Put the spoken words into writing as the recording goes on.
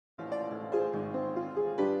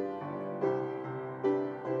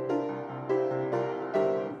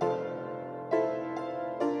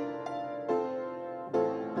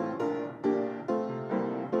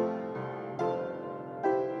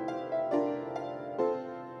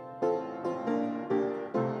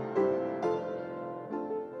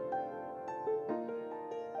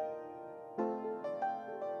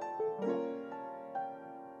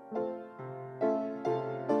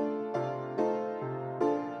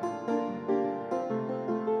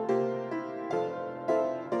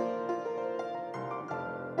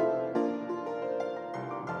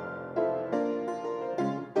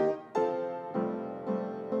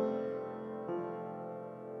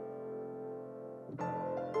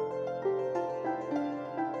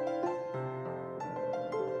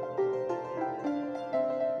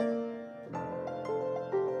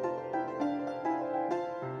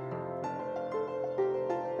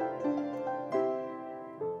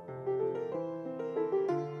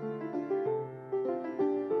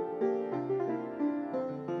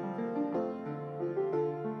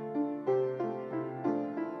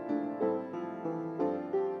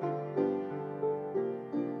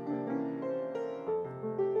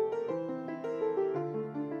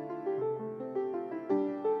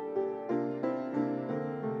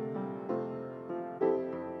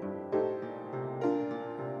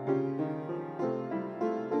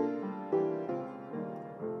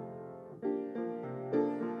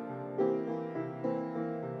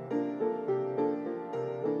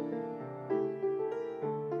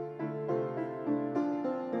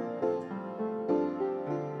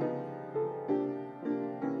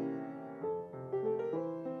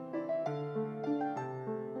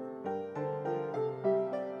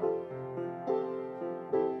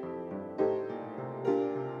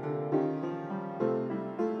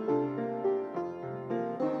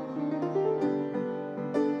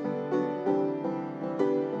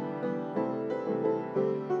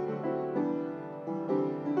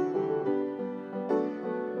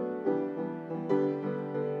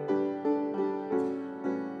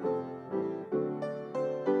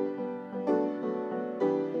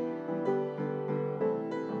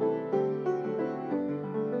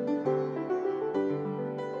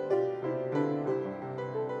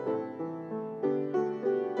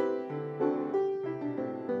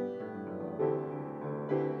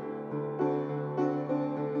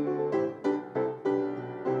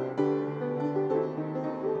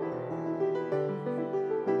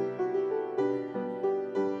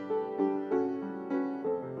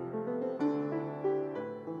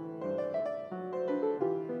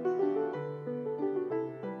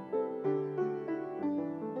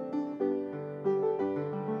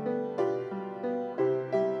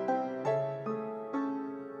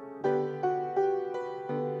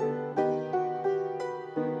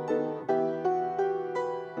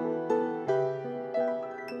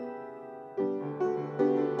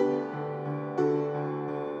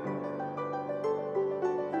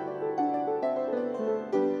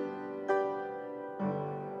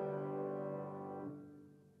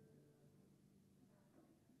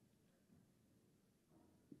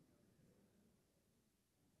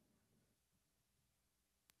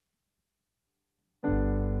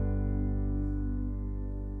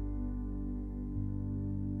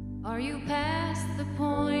Are you past the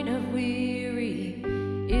point of weary?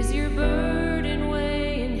 Is your burden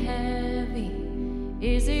weighing heavy?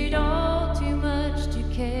 Is it all too much to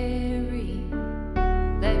carry?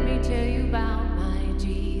 Let me tell you about my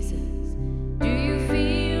Jesus. Do you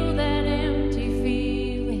feel that empty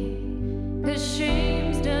feeling? 'Cause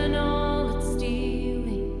shame's done all it's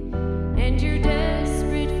stealing, and you're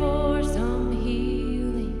desperate for some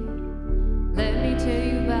healing. Let me tell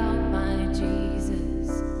you about my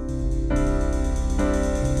Jesus.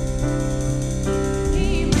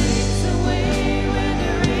 He makes a way where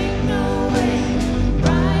there ain't no way,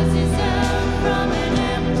 rises up from an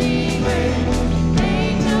empty grave.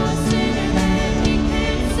 Ain't no sinner that he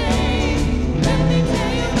can't save. Let me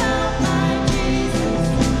tell you about my Jesus.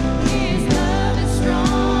 His love is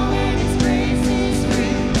strong and his grace is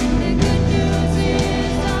free. The good news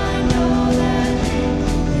is I know that he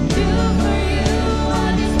can do for you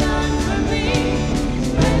what he's done for me.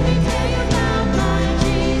 Let me tell you about my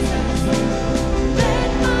Jesus. Let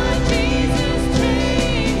my Jesus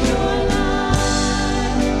change your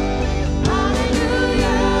life.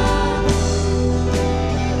 Hallelujah.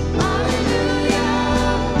 Hallelujah.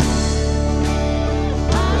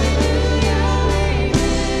 Hallelujah.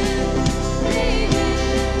 Amen.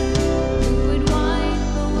 Who would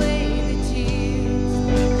wipe away the tears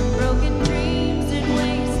from broken dreams and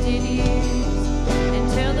wasted years, and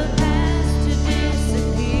tell the past to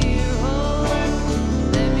disappear? Oh,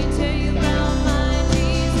 let me tell you about my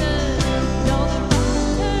Jesus. All the wrong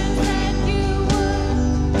turns that you would,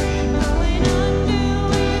 going under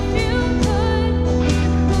if you could.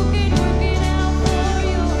 Who could work it out for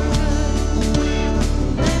your good?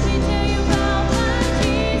 Let me tell you about my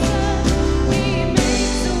Jesus. He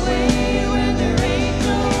makes a way where there ain't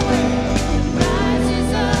no way, rises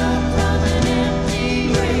up from an empty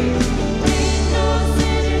grave. Ain't no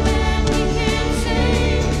sinner that he can't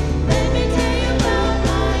save. Let me tell you about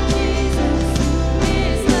my Jesus.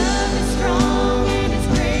 His love is strong and his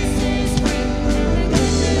grace is free. The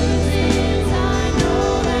good news is I know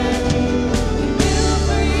that he can do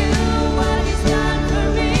for you what he's done for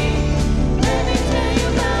me. Let me tell you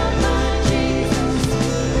about my Jesus.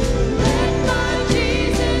 Let my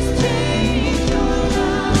Jesus change your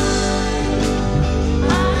life.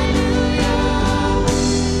 Hallelujah.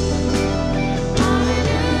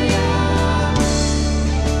 Hallelujah.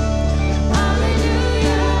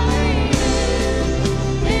 Hallelujah. Amen.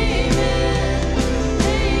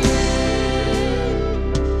 Amen.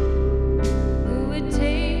 Who would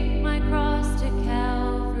take my cross to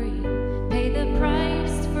Calvary, pay the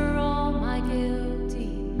price for all my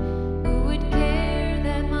guilty? Who would care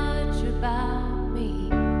that much about me?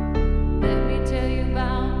 Let me tell you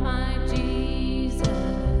about my Jesus.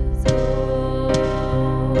 Oh,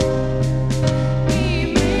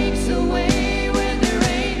 he makes a way where there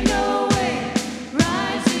ain't no way,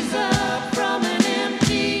 rises up from an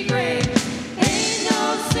empty grave. Ain't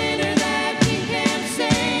no sinner that he can't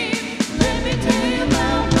save. Let me tell you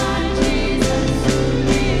about my Jesus.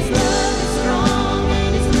 His love is strong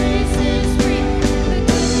and his grace is free. The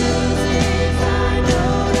good news is I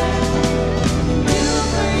know that he can do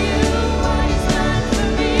for you what he's done for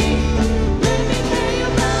me. Let me tell you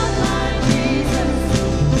about my Jesus.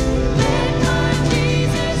 Let my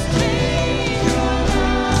Jesus change your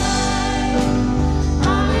life.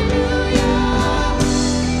 Hallelujah.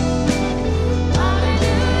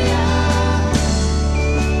 Hallelujah.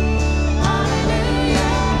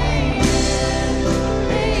 Hallelujah.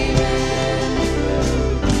 Amen.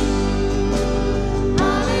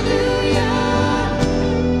 Hallelujah.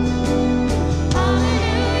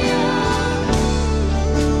 Hallelujah.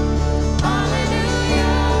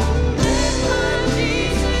 Hallelujah. Let my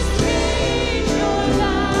Jesus change your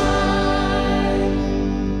life.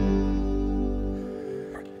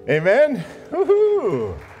 Amen.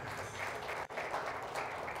 Woohoo!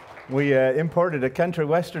 We imported a country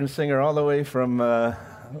western singer all the way from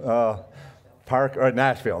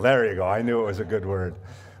Nashville. There you go. I knew it was a good word.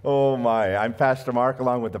 Oh my! I'm Pastor Marc,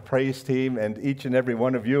 along with the praise team, and each and every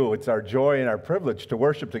one of you. It's our joy and our privilege to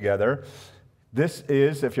worship together. This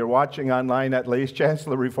is, if you're watching online at least,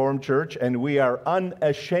 Chancellor Reformed Church, and we are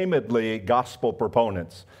unashamedly gospel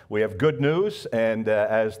proponents. We have good news, and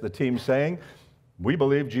as the team's saying, we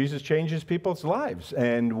believe Jesus changes people's lives,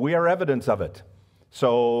 and we are evidence of it.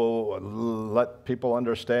 So let people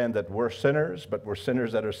understand that we're sinners, but we're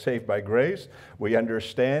sinners that are saved by grace. We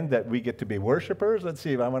understand that we get to be worshipers. Let's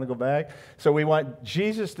see if I want to go back. So we want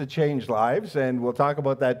Jesus to change lives, and we'll talk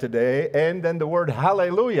about that today. And then the word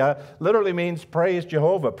hallelujah literally means praise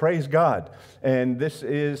Jehovah, praise God. And this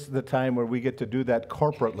is the time where we get to do that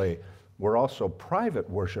corporately. We're also private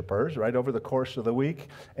worshipers right over the course of the week.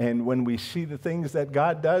 And when we see the things that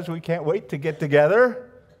God does, we can't wait to get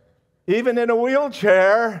together, even in a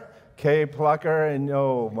wheelchair. Kay Plucker, and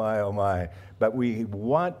oh my. But we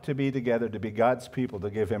want to be together to be God's people, to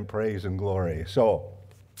give him praise and glory. So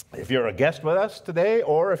if you're a guest with us today,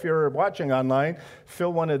 or if you're watching online,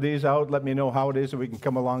 fill one of these out. Let me know how it is that we can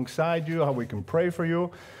come alongside you, how we can pray for you.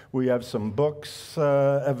 We have some books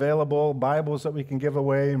available, Bibles that we can give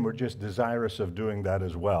away, and we're just desirous of doing that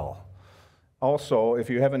as well. Also, if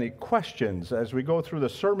you have any questions, as we go through the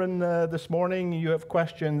sermon this morning, you have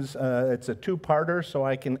questions, it's a two-parter, so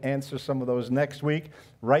I can answer some of those next week.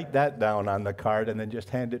 Write that down on the card and then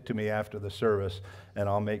just hand it to me after the service, and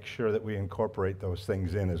I'll make sure that we incorporate those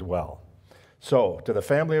things in as well. So, to the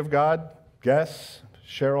family of God, guests,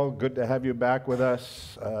 Cheryl, good to have you back with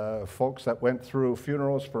us. Folks that went through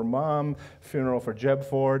funerals for Mom, funeral for Jeb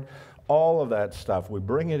Ford, all of that stuff, we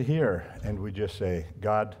bring it here and we just say,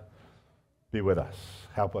 God, be with us.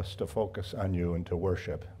 Help us to focus on you and to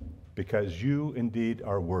worship, because you indeed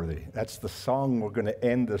are worthy. That's the song we're going to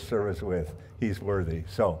end the service with. He's worthy.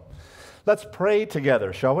 So let's pray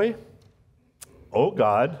together, shall we? O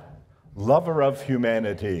God, lover of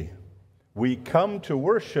humanity, we come to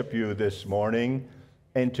worship you this morning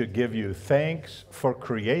and to give you thanks for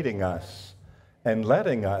creating us and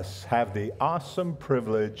letting us have the awesome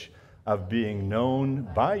privilege of being known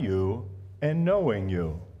by you and knowing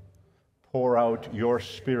you. Pour out your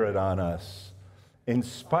Spirit on us.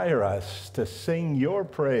 Inspire us to sing your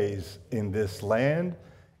praise in this land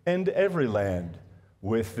and every land,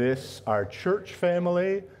 with this, our church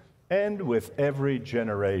family, and with every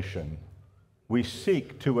generation. We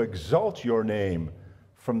seek to exalt your name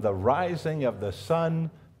from the rising of the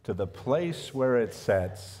sun to the place where it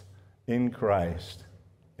sets, in Christ.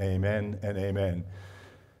 Amen and amen.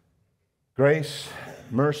 Grace,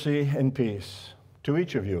 mercy, and peace to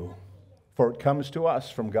each of you, for it comes to us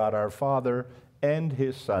from God our Father and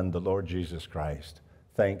his Son, the Lord Jesus Christ.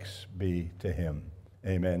 Thanks be to him.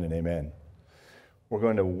 Amen and amen. We're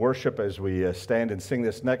going to worship as we stand and sing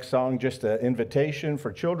this next song. Just an invitation for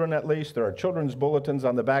children, at least. There are children's bulletins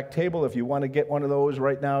on the back table. If you want to get one of those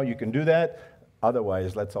right now, you can do that.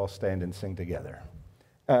 Otherwise, let's all stand and sing together.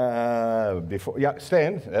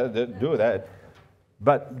 Stand. Do that.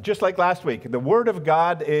 But just like last week, the Word of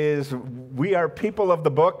God is, we are people of the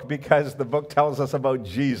book because the book tells us about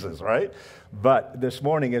Jesus, right? But this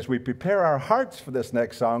morning, as we prepare our hearts for this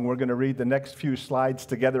next song, we're going to read the next few slides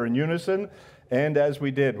together in unison. And as we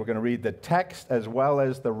did, we're going to read the text as well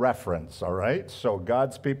as the reference, all right? So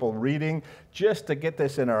God's people reading just to get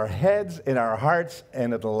this in our heads, in our hearts,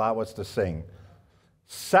 and it'll allow us to sing.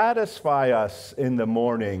 Satisfy us in the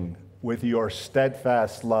morning with your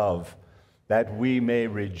steadfast love, that we may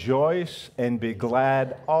rejoice and be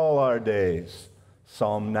glad all our days.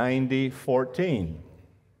 Psalm 90:14.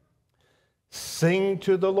 Sing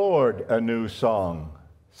to the Lord a new song.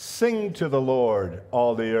 Sing to the Lord,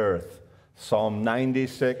 all the earth. Psalm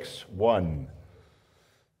 96:1.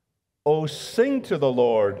 Oh, sing to the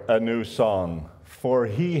Lord a new song, for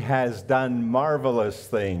he has done marvelous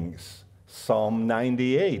things. Psalm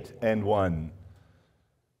 98:1.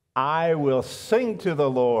 I will sing to the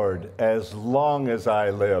Lord as long as I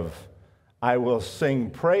live. I will sing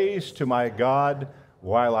praise to my God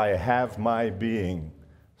while I have my being.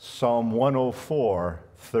 Psalm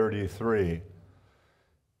 104:33.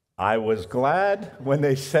 I was glad when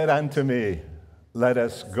they said unto me, let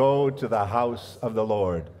us go to the house of the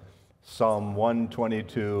Lord. Psalm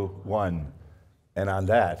 122:1. And on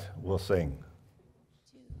that, we'll sing.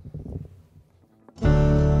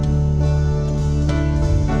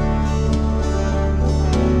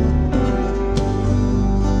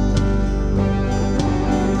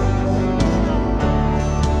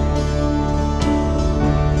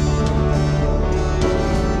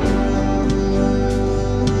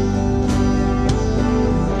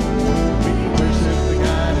 We worship the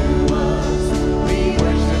God who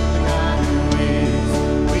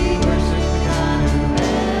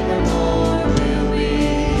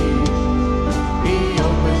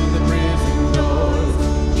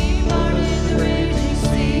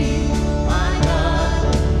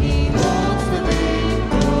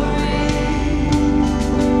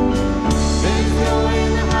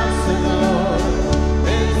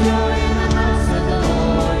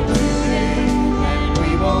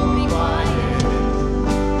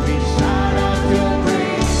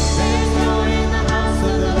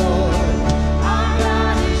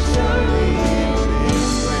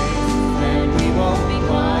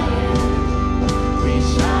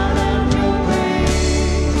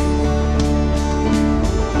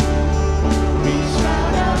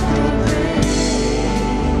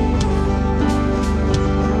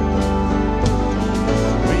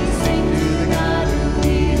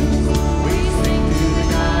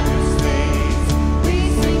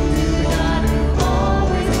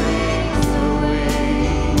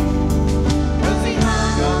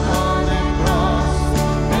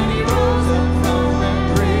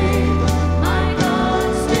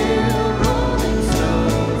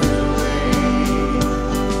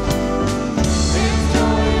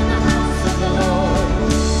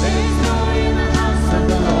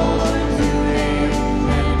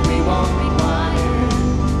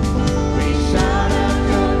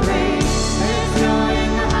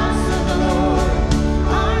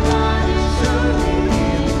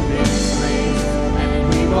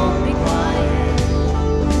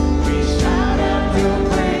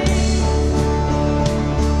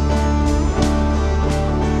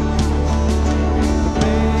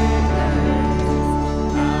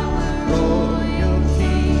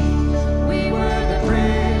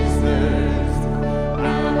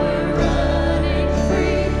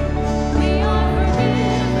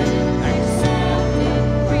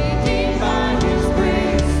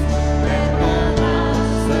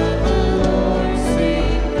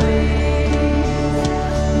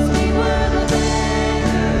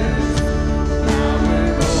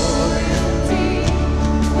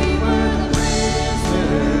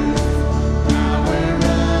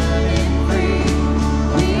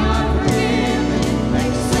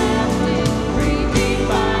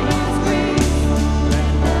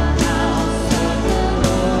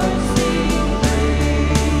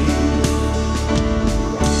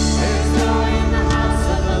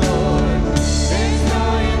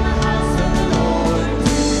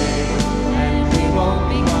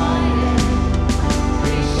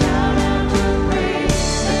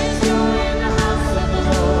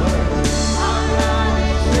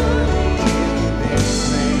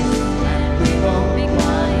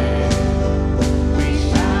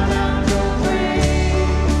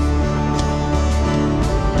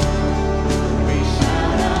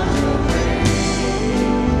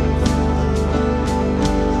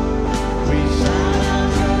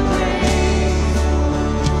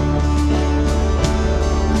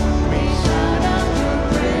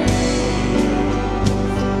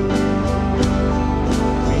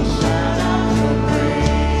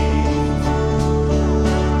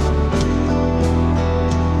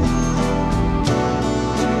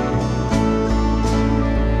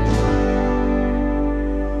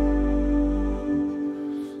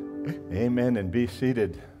and be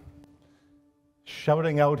seated.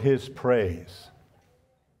 Shouting out His praise.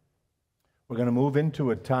 We're going to move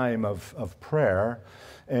into a time of prayer,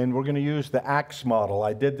 and we're going to use the Acts model.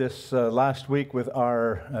 I did this last week with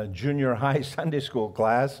our junior high Sunday school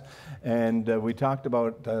class, and we talked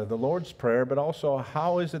about the Lord's Prayer, but also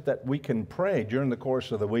how is it that we can pray during the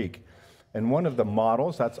course of the week. And one of the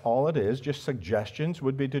models, that's all it is, just suggestions,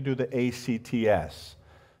 would be to do the ACTS.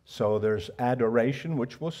 So there's adoration,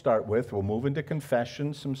 which we'll start with. We'll move into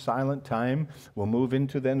confession, some silent time. We'll move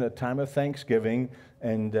into then a time of thanksgiving,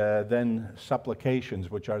 and then supplications,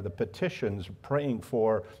 which are the petitions, praying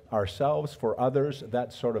for ourselves, for others,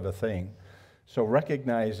 that sort of a thing. So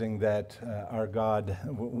recognizing that our God,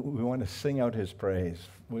 we want to sing out His praise.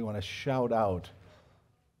 We want to shout out.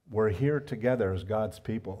 We're here together as God's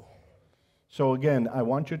people. So again, I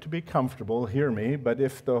want you to be comfortable, hear me, but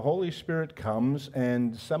if the Holy Spirit comes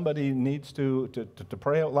and somebody needs to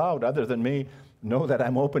pray out loud other than me, know that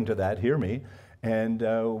I'm open to that, hear me, and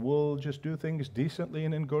we'll just do things decently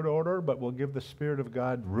and in good order, but we'll give the Spirit of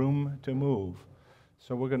God room to move.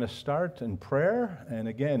 So we're going to start in prayer, and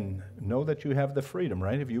again, know that you have the freedom,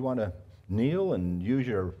 right? If you want to kneel and use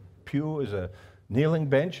your pew as a kneeling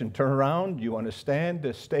bench and turn around, you want to stand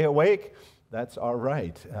to stay awake, that's all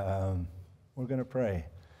right. We're going to pray.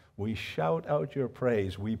 We shout out your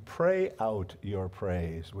praise. We pray out your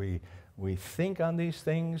praise. We think on these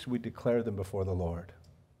things. We declare them before the Lord.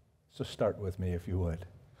 So start with me if you would.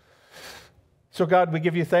 So God, we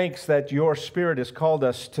give you thanks that your Spirit has called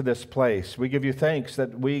us to this place. We give you thanks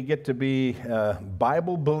that we get to be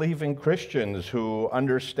Bible-believing Christians who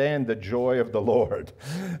understand the joy of the Lord.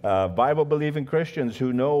 Bible-believing Christians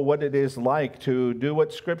who know what it is like to do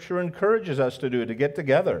what Scripture encourages us to do, to get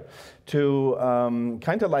together, to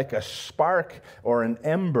kind of like a spark or an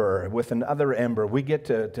ember with another ember. We get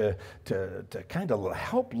to kind of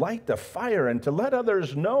help light the fire and to let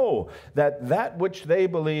others know that that which they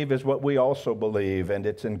believe is what we also believe, and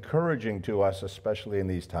it's encouraging to us, especially in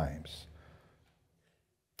these times.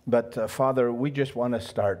 But Father, we just want to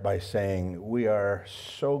start by saying we are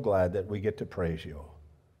so glad that we get to praise you.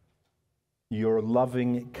 Your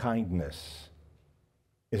loving kindness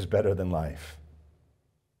is better than life.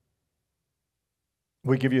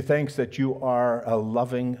 We give you thanks that you are a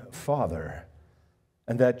loving Father,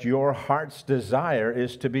 and that your heart's desire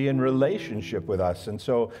is to be in relationship with us. And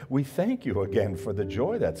so we thank you again for the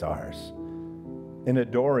joy that's ours in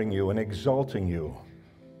adoring you and exalting you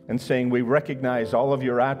and saying we recognize all of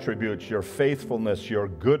your attributes, your faithfulness, your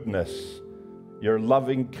goodness, your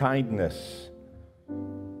loving kindness,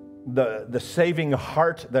 the saving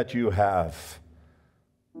heart that you have,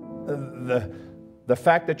 the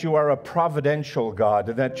fact that you are a providential God,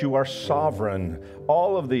 that you are sovereign.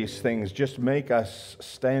 All of these things just make us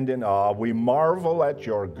stand in awe. We marvel at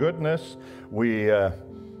your goodness. We're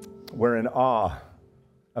in awe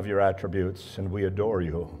of your attributes, and we adore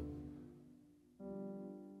you.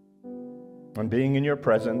 And being in your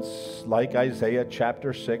presence, like Isaiah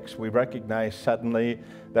chapter 6, we recognize suddenly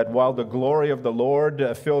that while the glory of the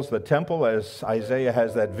Lord fills the temple, as Isaiah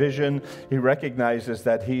has that vision, he recognizes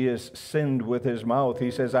that he has sinned with his mouth. He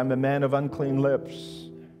says, I'm a man of unclean lips.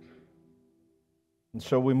 And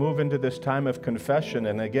so we move into this time of confession,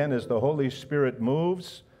 and again, as the Holy Spirit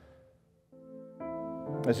moves,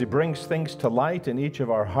 as he brings things to light in each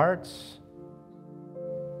of our hearts,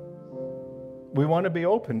 we want to be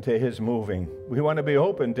open to his moving. We want to be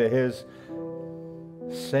open to his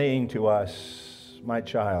saying to us, my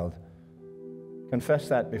child, confess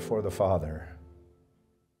that before the Father.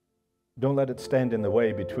 Don't let it stand in the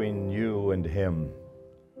way between you and him.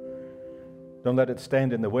 Don't let it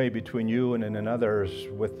stand in the way between you and others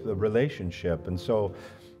with the relationship. And so,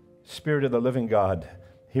 Spirit of the living God,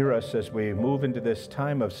 hear us as we move into this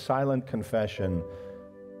time of silent confession,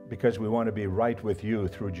 because we want to be right with you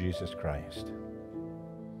through Jesus Christ.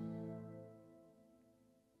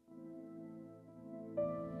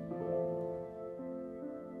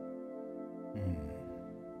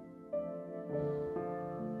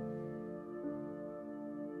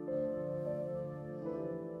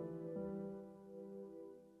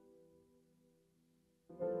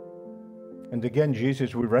 And again,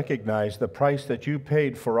 Jesus, we recognize the price that you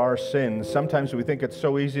paid for our sins. Sometimes we think it's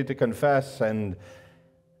so easy to confess, and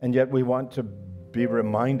yet we want to be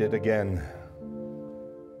reminded again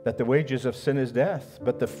that the wages of sin is death,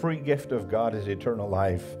 but the free gift of God is eternal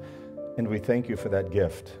life. And we thank you for that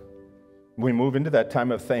gift. We move into that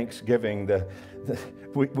time of thanksgiving.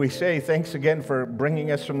 We say thanks again for bringing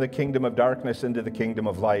us from the kingdom of darkness into the kingdom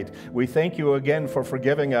of light. We thank you again for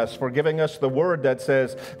giving us the word that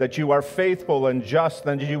says that you are faithful and just,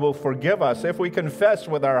 and you will forgive us if we confess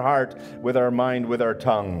with our heart, with our mind, with our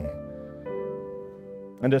tongue.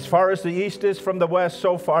 And as far as the east is from the west,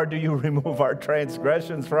 so far do you remove our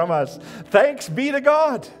transgressions from us. Thanks be to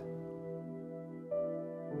God.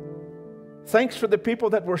 Thanks for the people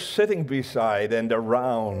that we're sitting beside and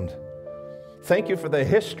around. Thank you for the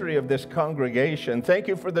history of this congregation. Thank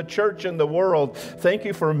you for the church in the world. Thank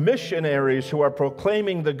you for missionaries who are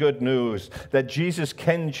proclaiming the good news that Jesus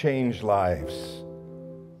can change lives.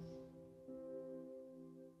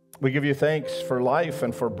 We give you thanks for life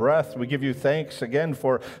and for breath. We give you thanks again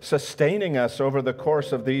for sustaining us over the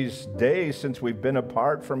course of these days since we've been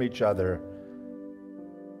apart from each other.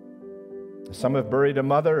 Some have buried a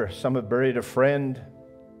mother, some have buried a friend.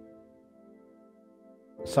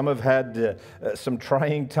 Some have had some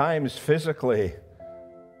trying times physically.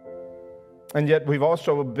 And yet we've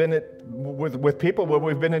also been with people where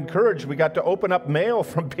we've been encouraged. We got to open up mail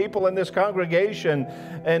from people in this congregation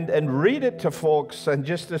and read it to folks and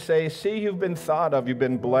just to say, see, you've been thought of, you've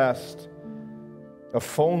been blessed. A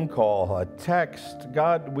phone call, a text.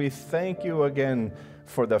 God, we thank you again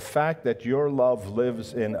for the fact that your love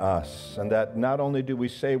lives in us, and that not only do we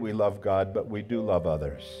say we love God, but we do love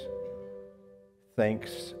others.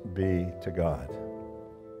 Thanks be to God.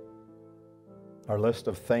 Our list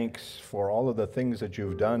of thanks for all of the things that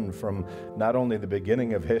you've done, from not only the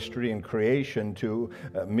beginning of history and creation to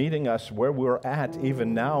meeting us where we're at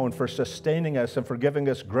even now, and for sustaining us and for giving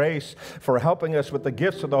us grace, for helping us with the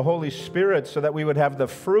gifts of the Holy Spirit so that we would have the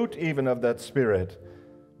fruit even of that Spirit.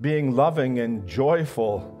 Being loving and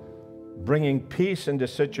joyful, bringing peace into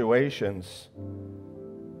situations,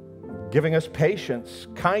 giving us patience,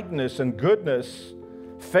 kindness, and goodness,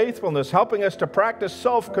 faithfulness, helping us to practice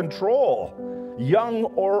self-control, young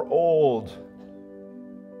or old.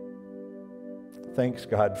 Thanks,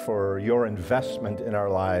 God, for your investment in our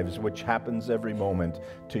lives, which happens every moment.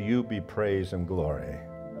 To you be praise and glory.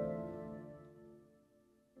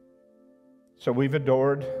 So we've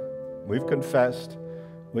adored, we've confessed,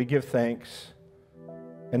 we give thanks,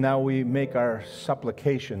 and now we make our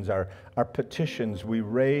supplications, our petitions. We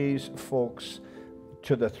raise folks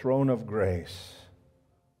to the throne of grace.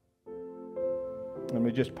 Let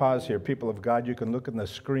me just pause here. People of God, you can look on the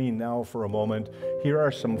screen now for a moment. Here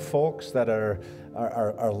are some folks that are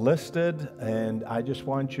listed, and I just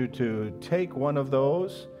want you to take one of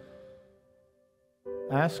those.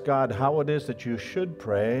 Ask God how it is that you should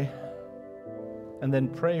pray. And then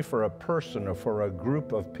pray for a person or for a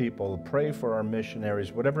group of people. Pray for our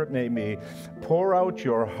missionaries, whatever it may be. Pour out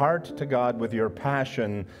your heart to God with your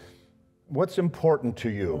passion. What's important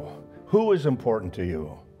to you? Who is important to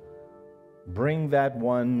you? Bring that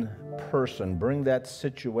one person, bring that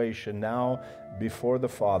situation now before the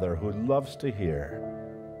Father who loves to hear.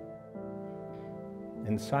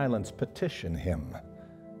 In silence, petition Him.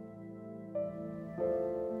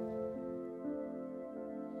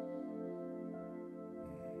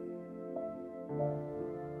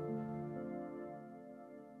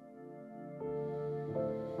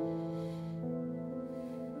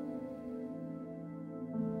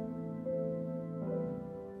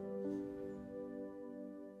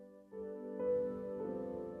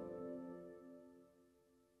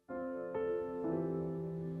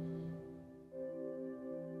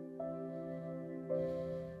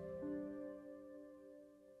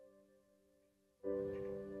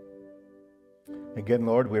 Again,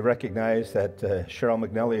 Lord, we recognize that Cheryl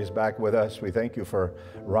McNelly is back with us. We thank you for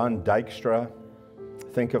Ron Dykstra.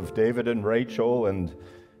 Think of David and Rachel, and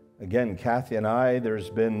again, Kathy and I. There's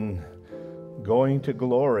been going to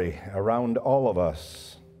glory around all of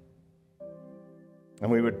us.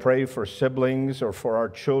 And we would pray for siblings or for our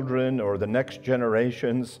children or the next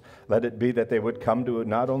generations. Let it be that they would come to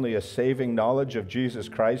not only a saving knowledge of Jesus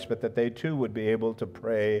Christ, but that they too would be able to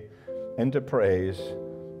pray and to praise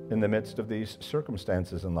in the midst of these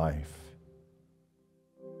circumstances in life.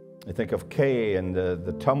 I think of Kay and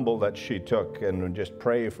the tumble that she took, and just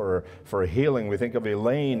pray for healing. We think of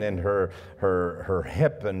Elaine and her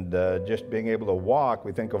hip and just being able to walk.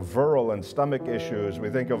 We think of Verl and stomach issues. We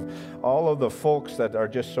think of all of the folks that are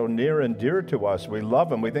just so near and dear to us. We love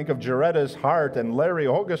them. We think of Jaretta's heart and Larry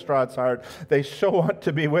Hogestrad's heart. They so want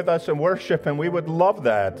to be with us in worship, and we would love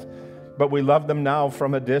that. But we love them now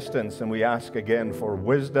from a distance, and we ask again for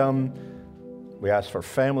wisdom. We ask for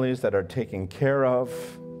families that are taken care of.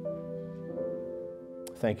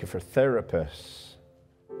 Thank you for therapists.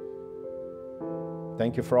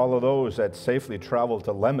 Thank you for all of those that safely travel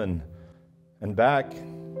to Lemon and back.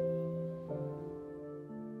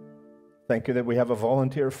 Thank you that we have a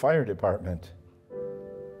volunteer fire department.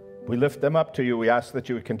 We lift them up to you. We ask that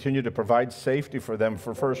you would continue to provide safety for them,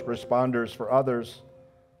 for first responders, for others.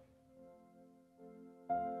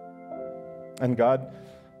 And God,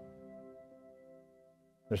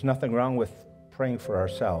 there's nothing wrong with praying for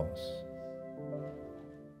ourselves.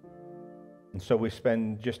 And so we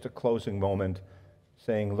spend just a closing moment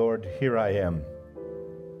saying, Lord, here I am.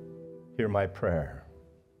 Hear my prayer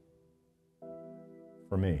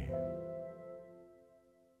for me.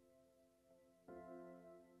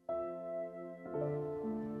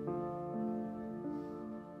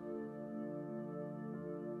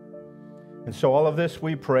 And so all of this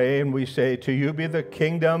we pray and we say, to you be the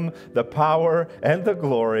kingdom, the power, and the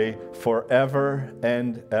glory forever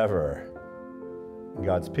and ever. And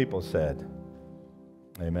God's people said,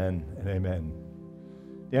 amen and amen.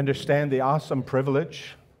 You understand the awesome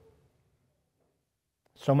privilege?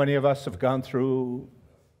 So many of us have gone through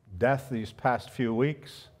death these past few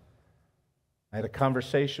weeks. I had a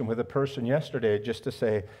conversation with a person yesterday just to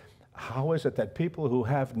say, how is it that people who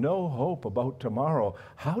have no hope about tomorrow,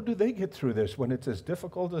 how do they get through this when it's as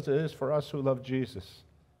difficult as it is for us who love Jesus,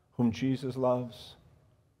 whom Jesus loves?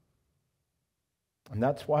 And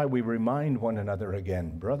that's why we remind one another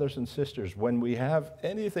again, brothers and sisters, when we have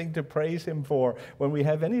anything to praise him for, when we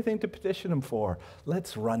have anything to petition him for,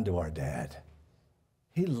 let's run to our dad.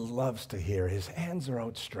 He loves to hear. His hands are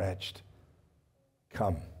outstretched.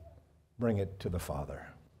 Come, bring it to the Father.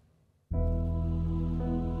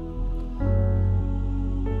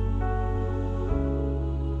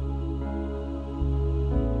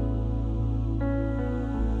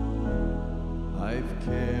 I've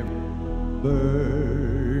carried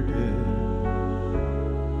burden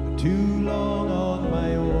too long on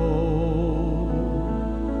my own.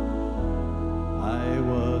 I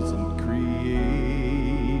wasn't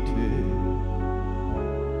created to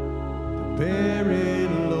bear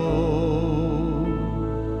it alone.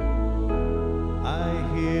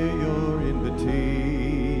 I hear your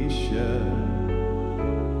invitation.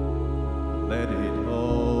 Let it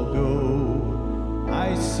all go.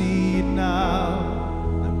 I see it now.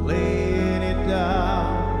 Laying it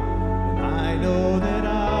down, and I know that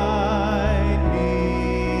I need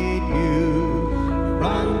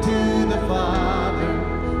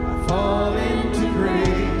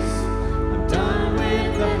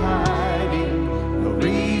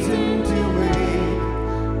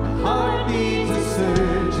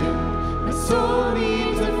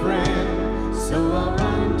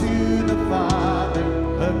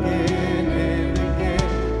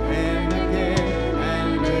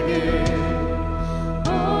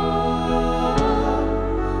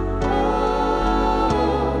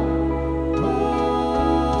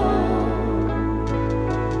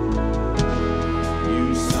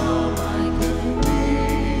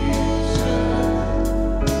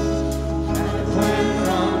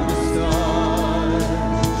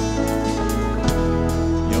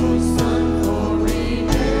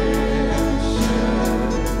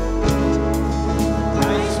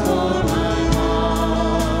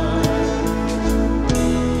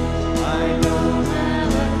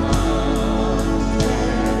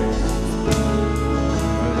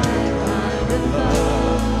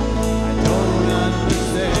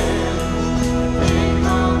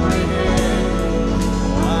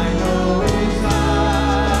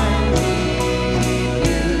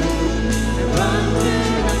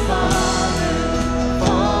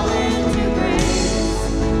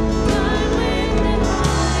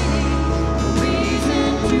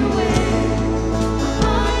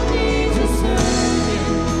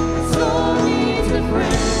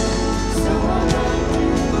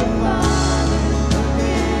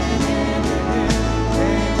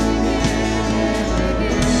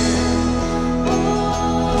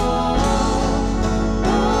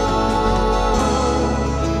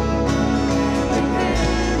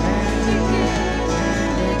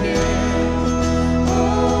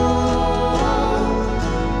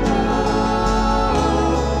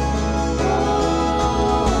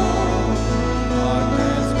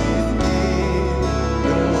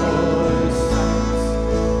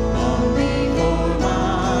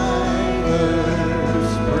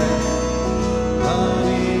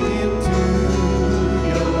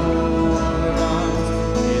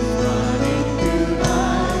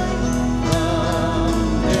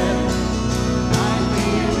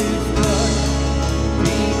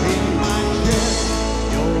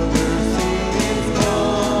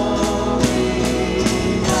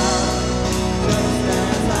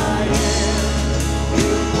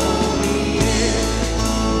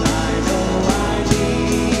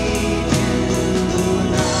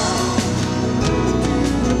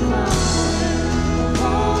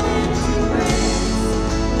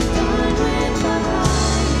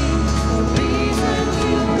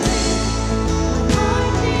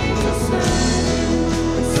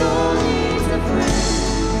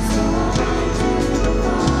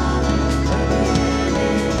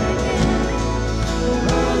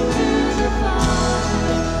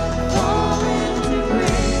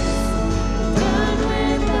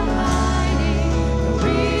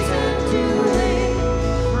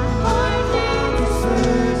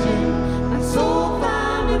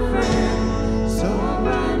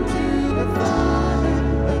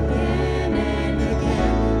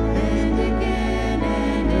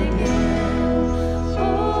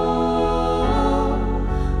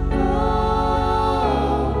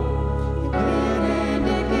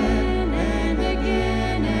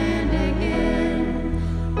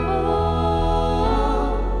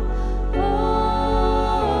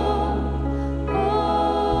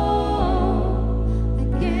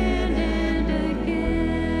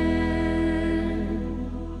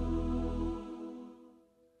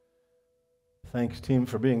Thanks, team,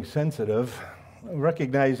 for being sensitive.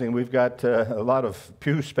 Recognizing we've got a lot of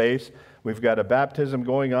pew space. We've got a baptism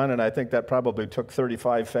going on, and I think that probably took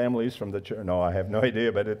 35 families from the church. No, I have no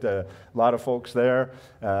idea, but a lot of folks there,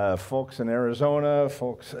 folks in Arizona,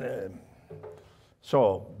 folks.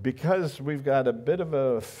 So, because we've got a bit of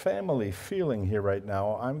a family feeling here right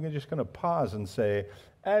now, I'm just going to pause and say,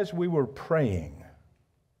 as we were praying,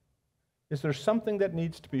 is there something that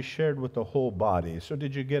needs to be shared with the whole body? So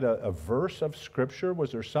did you get a verse of Scripture?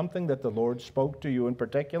 Was there something that the Lord spoke to you in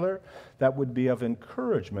particular that would be of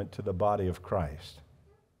encouragement to the body of Christ?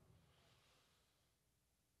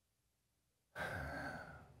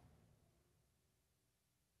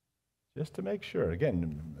 Just to make sure.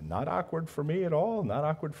 Again, not awkward for me at all, not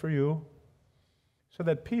awkward for you. So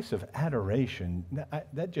that piece of adoration,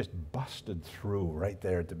 that just busted through right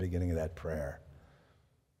there at the beginning of that prayer.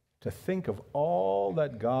 To think of all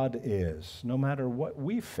that God is, no matter what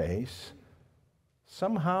we face,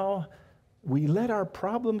 somehow we let our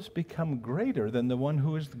problems become greater than the one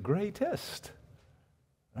who is the greatest,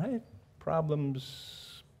 right?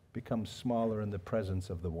 Problems become smaller in the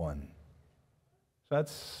presence of the one. So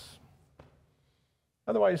that's,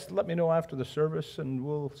 otherwise, let me know after the service and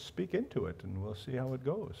we'll speak into it and we'll see how it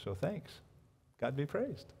goes. So thanks. God be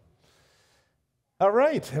praised. All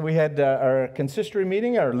right, we had our consistory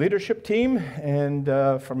meeting, our leadership team, and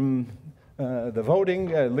from the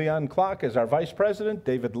voting, Leon Klock is our vice president,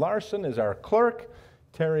 David Larson is our clerk,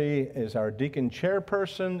 Terry is our deacon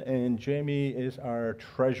chairperson, and Jamie is our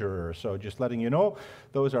treasurer. So just letting you know,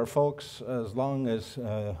 those are folks, as long as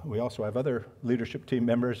we also have other leadership team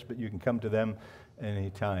members, but you can come to them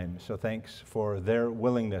anytime. So thanks for their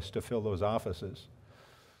willingness to fill those offices.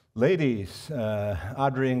 Ladies,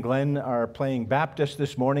 Audrey and Glenn are playing Baptist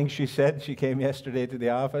this morning, she said. She came yesterday to the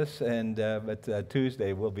office, but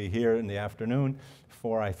Tuesday we'll be here in the afternoon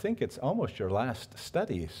for, I think it's almost your last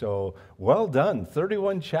study. So well done,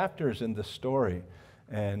 31 chapters in the story.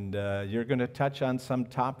 And you're going to touch on some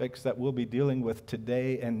topics that we'll be dealing with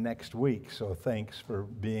today and next week. So thanks for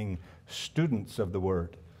being students of the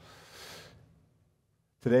Word.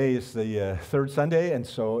 Today is the third Sunday, and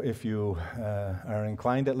so if you are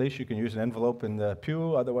inclined, at least, you can use an envelope in the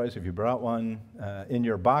pew. Otherwise, if you brought one in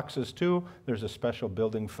your boxes too, there's a special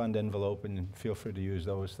building fund envelope, and feel free to use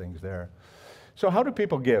those things there. So how do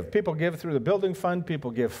people give? People give through the building fund.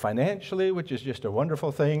 People give financially, which is just a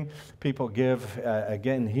wonderful thing. People give,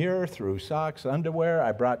 again, here through socks, underwear.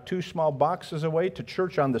 I brought 2 small boxes away to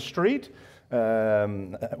Church on the Street.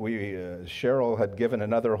 Cheryl had given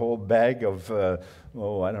another whole bag of,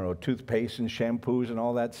 toothpaste and shampoos and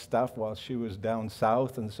all that stuff while she was down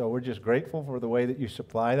south, and so we're just grateful for the way that you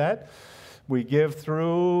supply that. We give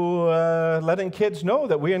through letting kids know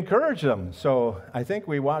that we encourage them. So I think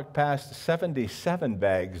we walked past 77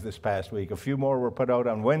 bags this past week. A few more were put out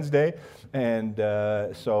on Wednesday. And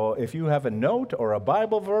so if you have a note or a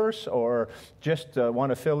Bible verse or just want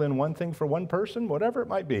to fill in one thing for one person, whatever it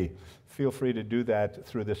might be, feel free to do that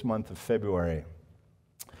through this month of February.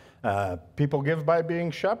 People give by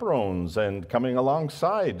being chaperones and coming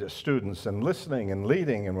alongside students and listening and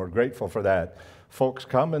leading, and we're grateful for that. Folks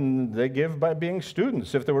come and they give by being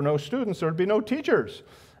students. If there were no students, there would be no teachers,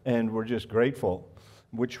 and we're just grateful.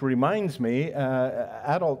 Which reminds me,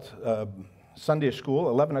 adult Sunday school,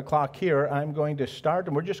 11 o'clock here, I'm going to start,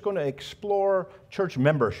 and we're just going to explore church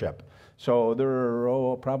membership. So there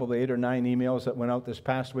are probably 8 or 9 emails that went out this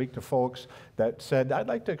past week to folks that said, I'd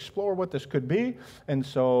like to explore what this could be. And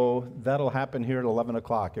so that'll happen here at 11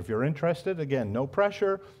 o'clock. If you're interested, again, no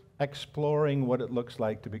pressure, exploring what it looks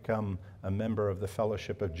like to become a member of the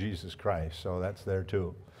Fellowship of Jesus Christ. So that's there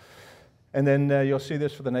too. And then you'll see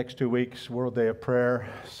this for the next 2 weeks, World Day of Prayer,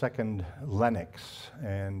 2nd Lennox.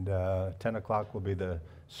 And 10 o'clock will be the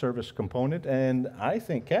service component. And I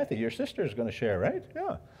think, Kathy, your sister is going to share, right?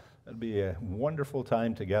 Yeah. It'll be a wonderful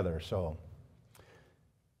time together. So,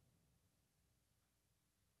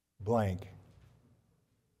 blank.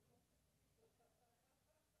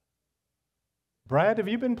 Brad, have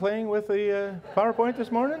you been playing with the PowerPoint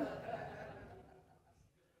this morning?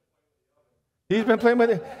 He's been playing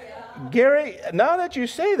with it. Gary, now that you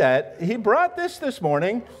say that, he brought this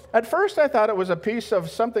morning. At first I thought it was a piece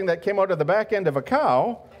of something that came out of the back end of a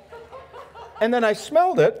cow. And then I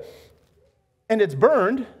smelled it, and it's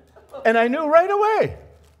burned. And I knew right away.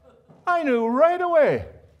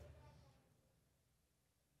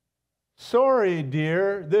 Sorry,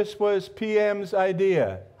 dear, this was PM's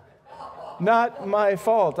idea. Not my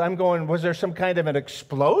fault. I'm going, was there some kind of an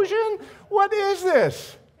explosion? What is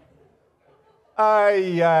this?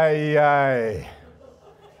 Ay.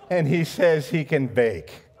 And he says he can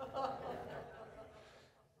bake.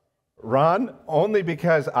 Ron, only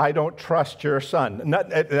because I don't trust your son.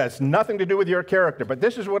 It has nothing to do with your character, but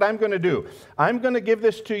this is what I'm going to do. I'm going to give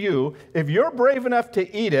this to you. If you're brave enough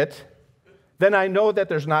to eat it, then I know that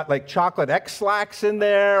there's not like chocolate X-Lax in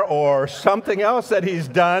there or something else that he's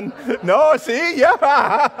done. No, see?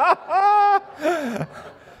 Yeah.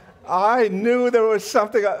 I knew there was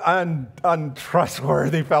something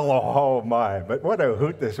untrustworthy fellow. Oh, my. But what a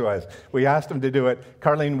hoot this was. We asked him to do it.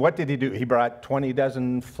 Carlene, what did he do? He brought 20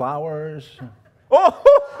 dozen flowers. Oh!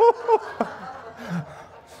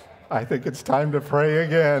 I think it's time to pray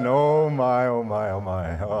again. Oh, my, oh, my, oh,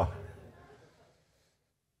 my. Oh.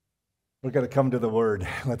 We're going to come to the Word.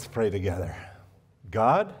 Let's pray together.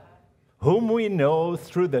 God, whom we know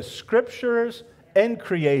through the Scriptures and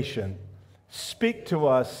creation, speak to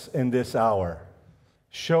us in this hour.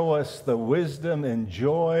 Show us the wisdom and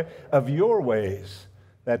joy of your ways,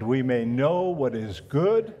 that we may know what is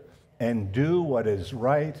good and do what is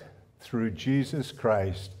right through Jesus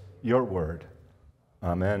Christ, your word.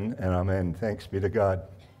 Amen and amen. Thanks be to God.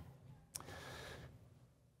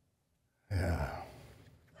 Yeah.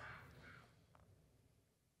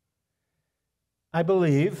 I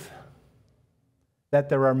believe that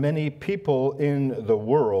there are many people in the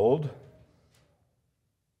world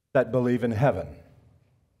that believe in heaven.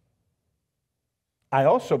 I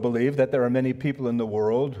also believe that there are many people in the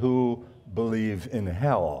world who believe in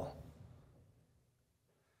hell.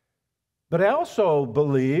 But I also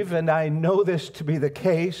believe, and I know this to be the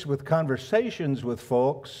case with conversations with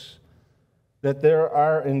folks, that there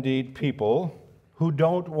are indeed people who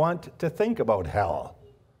don't want to think about hell.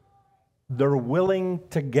 They're willing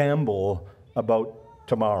to gamble about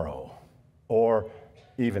tomorrow or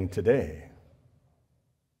even today.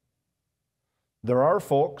 There are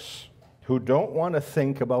folks who don't want to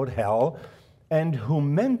think about hell and who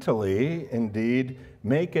mentally, indeed,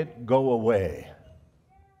 make it go away.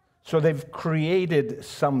 So they've created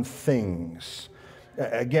some things.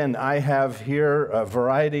 Again, I have here a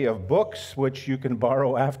variety of books which you can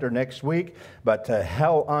borrow after next week, but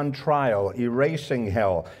Hell on Trial, Erasing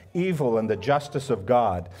Hell, Evil and the Justice of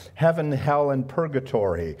God, Heaven, Hell, and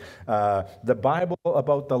Purgatory, the Bible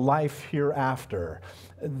about the life hereafter.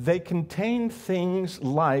 They contain things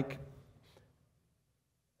like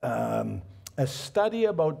a study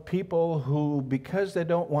about people who, because they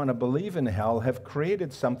don't want to believe in hell, have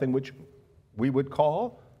created something which we would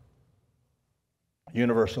call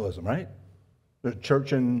universalism, right? The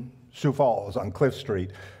church in Sioux Falls on Cliff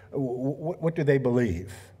Street. What do they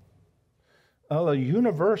believe? Well, a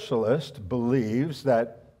universalist believes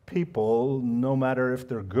that people, no matter if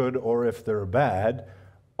they're good or if they're bad,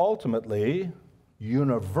 ultimately,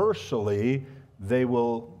 universally, they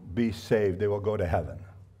will be saved. They will go to heaven.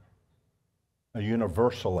 A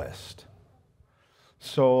universalist.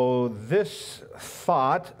 So this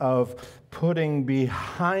thought of putting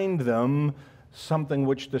behind them something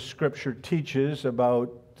which the Scripture teaches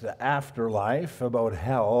about the afterlife, about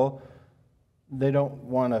hell, they don't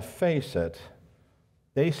want to face it.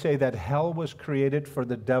 They say that hell was created for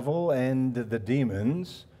the devil and the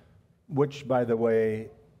demons, which, by the way,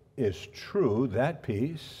 is true, that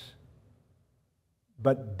piece.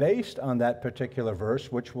 But based on that particular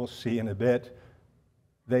verse, which we'll see in a bit,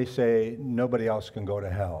 they say nobody else can go to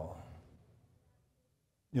hell.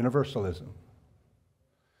 Universalism.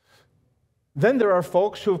 Then there are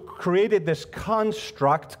folks who've created this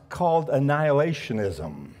construct called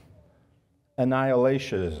annihilationism.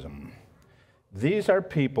 Annihilationism. These are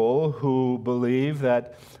people who believe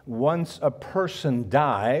that once a person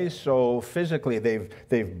dies, so physically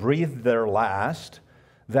they've breathed their last,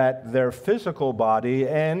 that their physical body,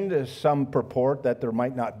 and some purport that there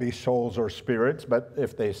might not be souls or spirits, but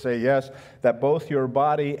if they say yes, that both your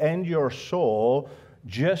body and your soul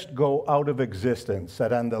just go out of existence,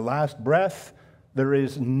 that on the last breath, there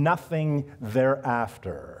is nothing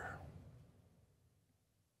thereafter.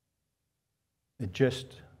 It just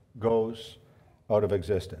goes out of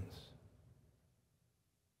existence.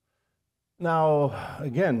 Now,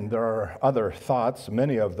 again, there are other thoughts,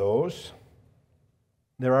 many of those.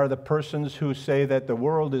 There are the persons who say that the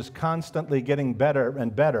world is constantly getting better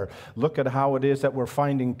and better. Look at how it is that we're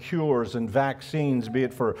finding cures and vaccines, be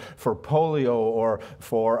it for polio or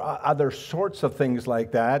for other sorts of things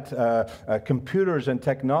like that, computers and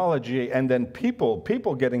technology, and then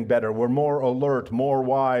people getting better. We're more alert, more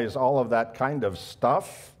wise, all of that kind of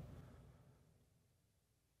stuff.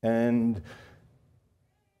 And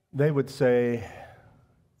they would say,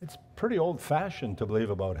 it's pretty old-fashioned to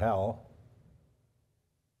believe about hell.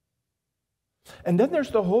 And then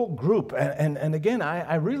there's the whole group. And again,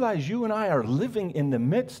 I realize you and I are living in the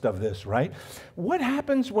midst of this, right? What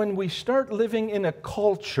happens when we start living in a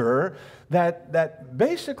culture that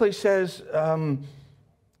basically says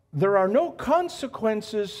there are no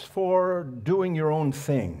consequences for doing your own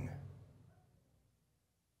thing?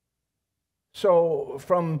 So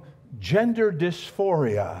from gender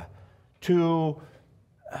dysphoria to,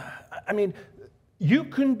 you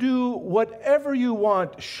can do whatever you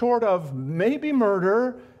want short of maybe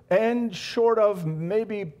murder and short of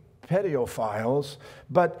maybe pedophiles,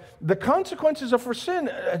 but the consequences of for sin,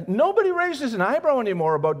 nobody raises an eyebrow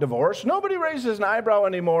anymore about divorce. Nobody raises an eyebrow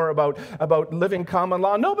anymore about living common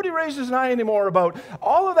law. Nobody raises an eye anymore about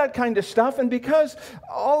all of that kind of stuff. And because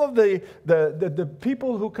all of the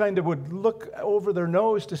people who kind of would look over their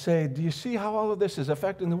nose to say, do you see how all of this is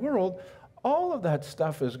affecting the world? All of that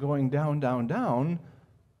stuff is going down, down, down.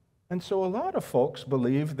 And so a lot of folks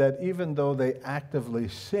believe that even though they actively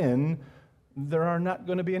sin, there are not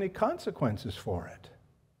going to be any consequences for it.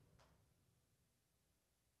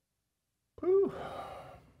 Whew.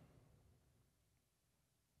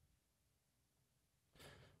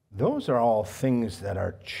 Those are all things that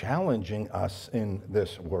are challenging us in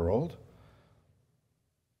this world,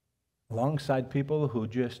 alongside people who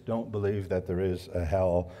just don't believe that there is a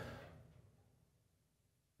hell.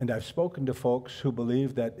 And I've spoken to folks who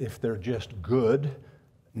believe that if they're just good,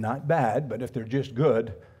 not bad, but if they're just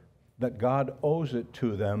good, that God owes it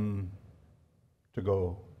to them to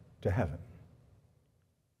go to heaven.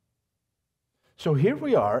 So here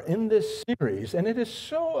we are in this series, and it is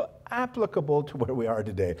so applicable to where we are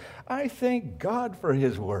today. I thank God for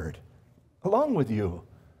His Word, along with you.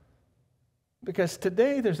 Because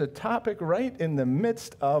today there's a topic right in the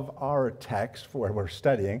midst of our text where we're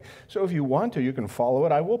studying. So if you want to, you can follow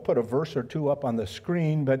it. I will put a verse or two up on the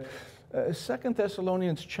screen, but 2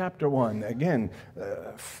 Thessalonians chapter 1. Again,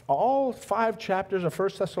 all 5 chapters of 1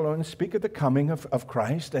 Thessalonians speak of the coming of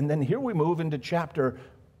Christ. And then here we move into chapter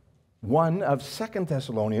 1 of 2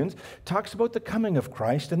 Thessalonians, talks about the coming of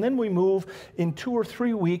Christ. And then we move in 2 or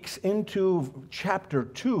 3 weeks into chapter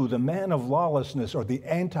 2, the man of lawlessness, or the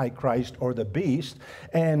Antichrist, or the beast.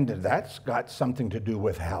 And that's got something to do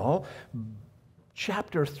with hell.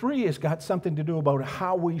 Chapter 3 has got something to do about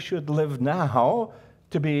how we should live now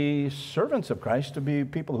to be servants of Christ, to be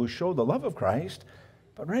people who show the love of Christ.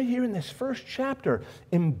 But right here in this first chapter,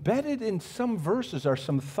 embedded in some verses are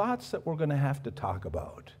some thoughts that we're going to have to talk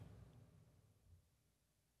about.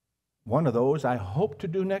 One of those I hope to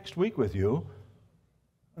do next week with you,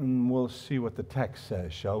 and we'll see what the text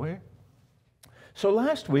says, shall we? So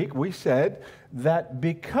last week we said that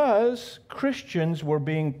because Christians were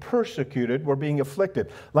being persecuted, were being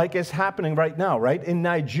afflicted, like is happening right now, right? In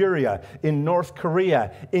Nigeria, in North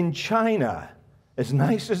Korea, in China. As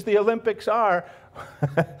nice as the Olympics are,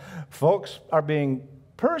 folks are being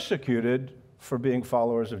persecuted for being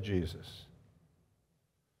followers of Jesus.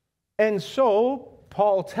 And so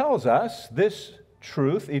Paul tells us this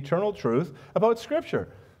truth, eternal truth, about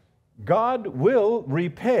Scripture. God will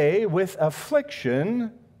repay with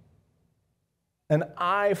affliction, an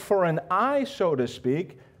eye for an eye, so to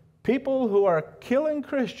speak. People who are killing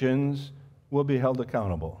Christians will be held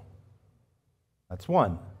accountable. That's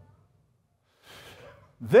one.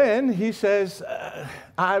 Then he says,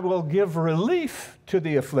 I will give relief to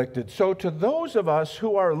the afflicted. So to those of us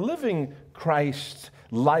who are living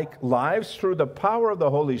Christ-like lives through the power of the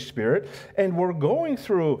Holy Spirit, and we're going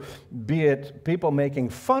through, be it people making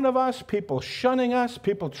fun of us, people shunning us,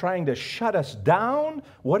 people trying to shut us down,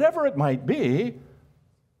 whatever it might be,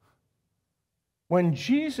 when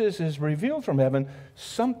Jesus is revealed from heaven,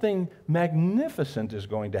 something magnificent is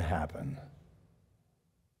going to happen.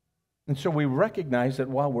 And so we recognize that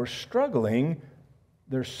while we're struggling,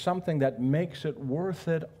 there's something that makes it worth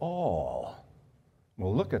it all.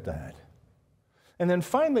 We'll look at that. And then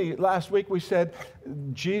finally, last week we said,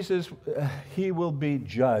 Jesus, He will be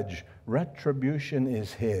judge. Retribution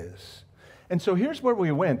is His. And so here's where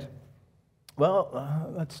we went.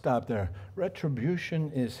 Well, let's stop there.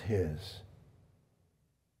 Retribution is His.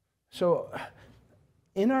 So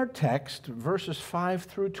in our text, verses 5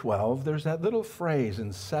 through 12, there's that little phrase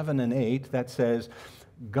in 7 and 8 that says,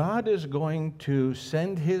 God is going to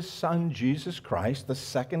send His Son, Jesus Christ, the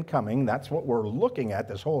second coming. That's what we're looking at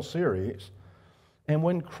this whole series. And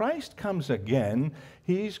when Christ comes again,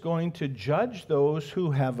 He's going to judge those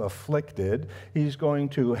who have afflicted. He's going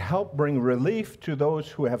to help bring relief to those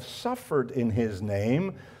who have suffered in His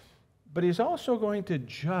name. But He's also going to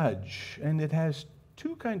judge, and it has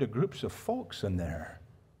two kind of groups of folks in there.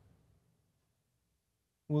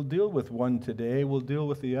 We'll deal with one today, we'll deal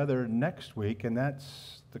with the other next week, and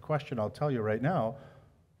that's the question I'll tell you right now.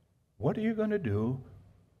 What are you going to do?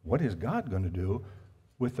 What is God going to do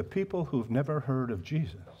with the people who've never heard of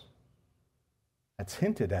Jesus? That's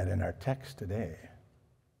hinted at in our text today.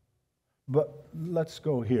 But let's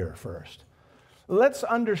go here first. Let's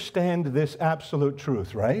understand this absolute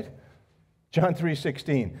truth, right? John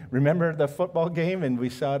 3:16. Remember the football game? And we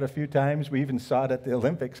saw it a few times. We even saw it at the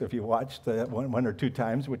Olympics if you watched one or two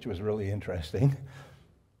times, which was really interesting.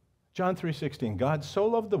 John 3:16. God so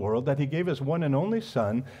loved the world that he gave his one and only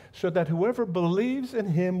Son, so that whoever believes in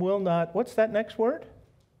him will not, what's that next word?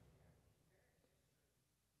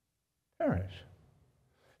 Perish.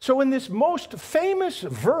 So in this most famous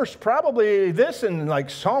verse, probably this and like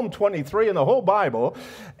Psalm 23 in the whole Bible,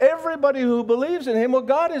 everybody who believes in him, well,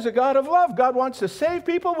 God is a God of love. God wants to save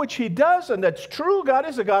people, which he does, and that's true. God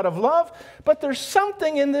is a God of love. But there's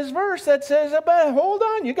something in this verse that says, hold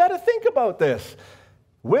on, you got to think about this.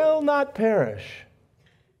 Will not perish.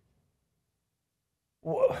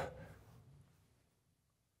 What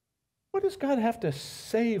does God have to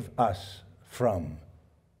save us from?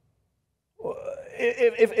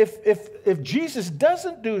 If Jesus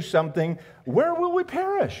doesn't do something, where will we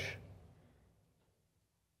perish?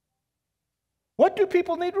 What do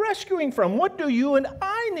people need rescuing from? What do you and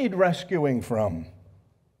I need rescuing from?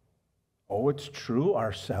 Oh, it's true,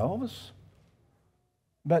 ourselves.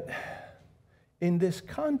 But in this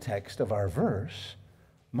context of our verse,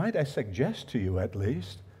 might I suggest to you at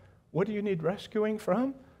least, what do you need rescuing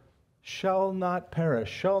from? Shall not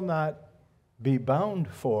perish, shall not be bound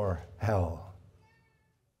for hell.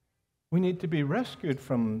 We need to be rescued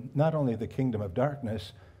from not only the kingdom of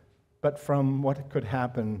darkness, but from what could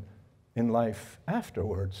happen in life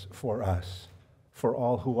afterwards for us, for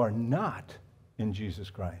all who are not in Jesus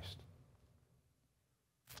Christ.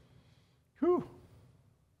 Whew.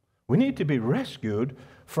 We need to be rescued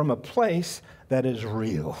from a place that is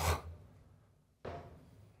real.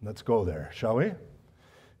 Let's go there, shall we?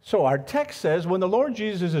 So our text says, when the Lord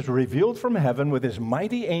Jesus is revealed from heaven with his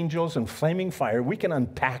mighty angels and flaming fire, we can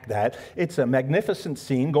unpack that. It's a magnificent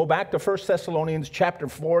scene. Go back to 1 Thess1 chapter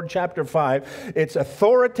 4, chapter 5. It's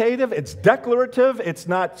authoritative, it's declarative, it's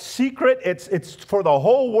not secret, it's for the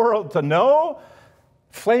whole world to know.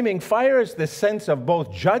 Flaming fire is the sense of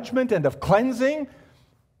both judgment and of cleansing,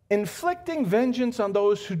 inflicting vengeance on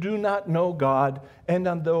those who do not know God and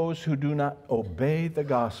on those who do not obey the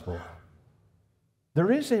gospel. There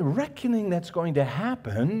is a reckoning that's going to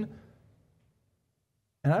happen,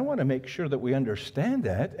 and I want to make sure that we understand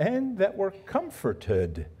that and that we're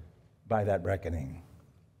comforted by that reckoning.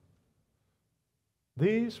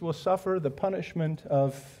 These will suffer the punishment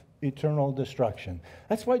of eternal destruction.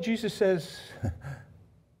 That's why Jesus says,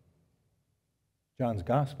 John's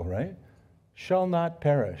gospel, right? Shall not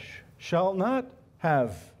perish, shall not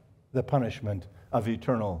have the punishment of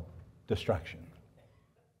eternal destruction.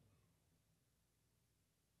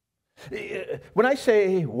 When I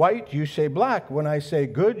say white, you say black. When I say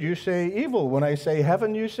good, you say evil. When I say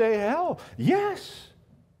heaven, you say hell. Yes.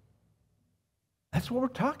 That's what we're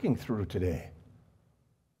talking through today.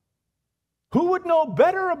 Who would know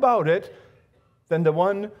better about it than the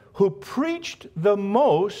one who preached the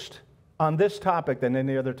most on this topic than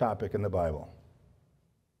any other topic in the Bible?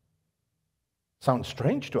 Sounds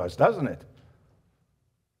strange to us, doesn't it?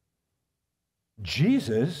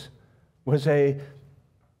 Jesus was a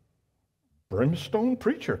brimstone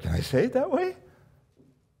preacher. Can I say it that way?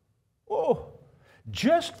 Oh,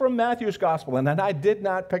 just from Matthew's gospel, and I did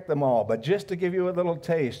not pick them all, but just to give you a little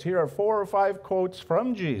taste, here are 4 or 5 quotes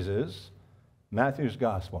from Jesus, Matthew's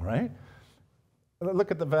gospel, right?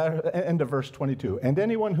 Look at the end of verse 22. And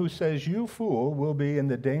anyone who says, you fool, will be in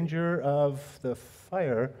the danger of the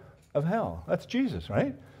fire of hell. That's Jesus,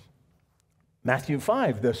 right? Matthew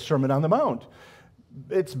 5, the Sermon on the Mount.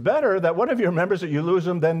 It's better that one of your members that you lose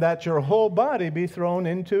them than that your whole body be thrown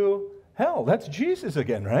into hell. That's Jesus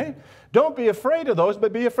again, right? Don't be afraid of those,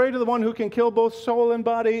 but be afraid of the one who can kill both soul and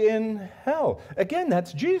body in hell. Again,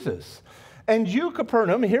 that's Jesus. And you,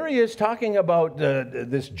 Capernaum, here he is talking about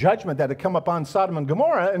this judgment that had come upon Sodom and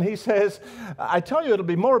Gomorrah, and he says, I tell you, it'll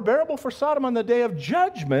be more bearable for Sodom on the day of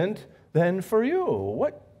judgment than for you.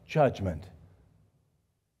 What judgment?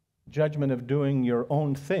 Judgment of doing your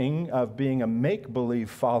own thing, of being a make-believe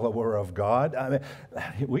follower of God. I mean,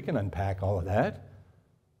 we can unpack all of that.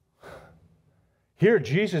 Here,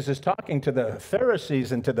 Jesus is talking to the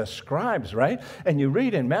Pharisees and to the scribes, right? And you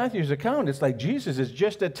read in Matthew's account, it's like Jesus is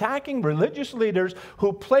just attacking religious leaders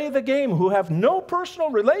who play the game, who have no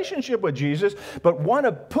personal relationship with Jesus, but want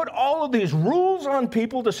to put all of these rules on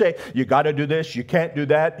people to say, you got to do this, you can't do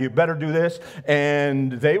that, you better do this.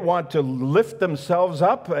 And they want to lift themselves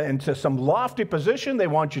up into some lofty position. They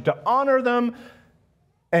want you to honor them.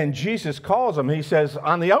 And Jesus calls them. He says,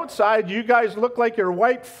 on the outside, you guys look like you're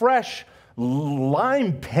white, fresh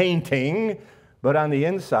lime painting, but on the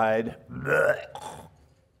inside, bleh,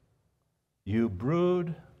 you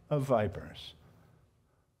brood of vipers.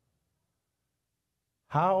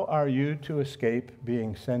 How are you to escape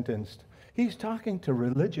being sentenced? He's talking to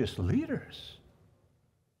religious leaders.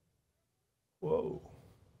 Whoa.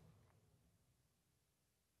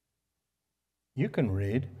 You can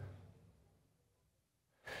read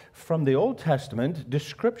from the Old Testament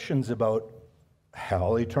descriptions about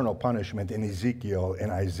hell, eternal punishment in Ezekiel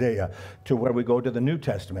and Isaiah, to where we go to the New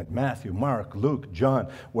Testament, Matthew, Mark, Luke, John,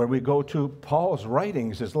 where we go to Paul's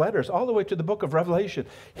writings, his letters, all the way to the book of Revelation.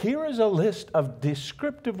 Here is a list of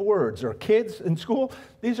descriptive words, or kids in school,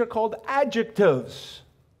 these are called adjectives.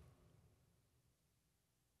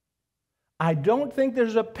 I don't think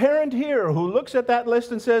there's a parent here who looks at that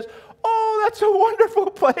list and says, oh, that's a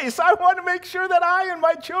wonderful place. I want to make sure that I and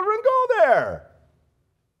my children go there.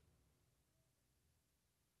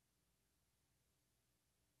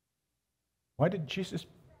 Why did Jesus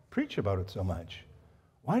preach about it so much?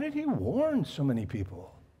 Why did he warn so many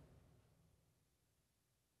people?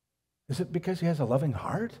 Is it because he has a loving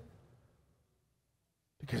heart?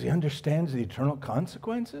 Because he understands the eternal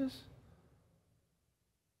consequences?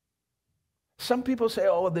 Some people say,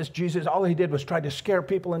 oh, this Jesus, all he did was try to scare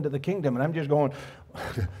people into the kingdom. And I'm just going,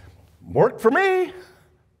 worked for me.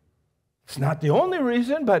 It's not the only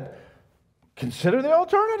reason, but consider the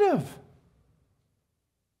alternative.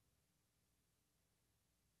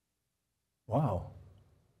 Wow.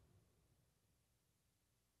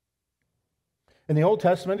 In the Old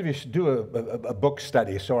Testament, if you should do a book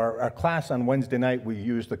study, so our class on Wednesday night, we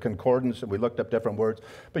used the concordance and we looked up different words,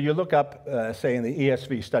 but you look up, say, in the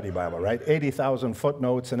ESV study Bible, right? 80,000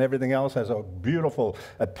 footnotes and everything else has a beautiful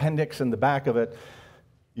appendix in the back of it.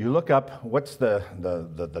 You look up what's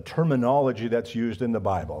the terminology that's used in the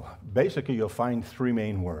Bible. Basically, you'll find three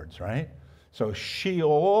main words, right? So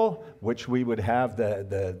Sheol, which we would have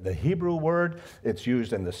the Hebrew word, it's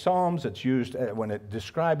used in the Psalms. It's used when it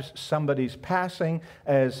describes somebody's passing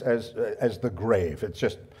as the grave. It's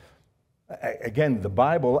just, again, the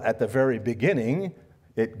Bible at the very beginning,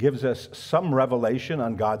 it gives us some revelation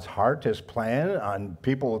on God's heart, his plan, on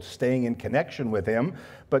people staying in connection with him.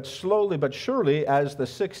 But slowly but surely, as the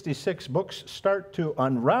 66 books start to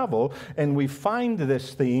unravel and we find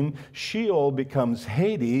this theme, Sheol becomes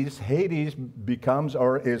Hades. Hades becomes,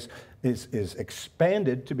 or is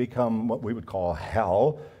expanded to become what we would call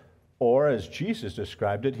hell. Or as Jesus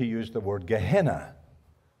described it, he used the word Gehenna.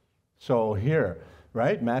 So here,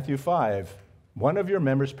 right, Matthew 5. One of your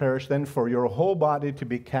members perish then for your whole body to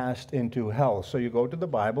be cast into hell. So you go to the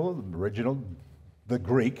Bible, the original, the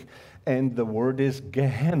Greek, and the word is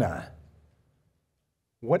Gehenna.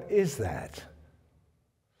 What is that?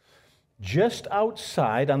 Just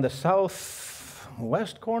outside on the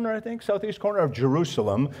southwest corner, I think, southeast corner of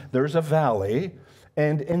Jerusalem, there's a valley.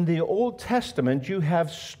 And in the Old Testament, you have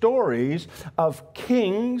stories of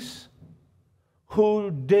kings who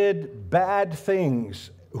did bad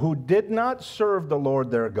things, who did not serve the Lord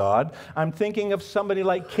their God. I'm thinking of somebody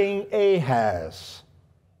like King Ahaz.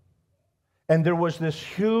 And there was this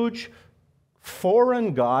huge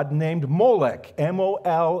foreign god named Molech,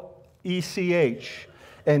 M-O-L-E-C-H.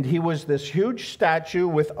 And he was this huge statue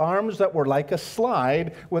with arms that were like a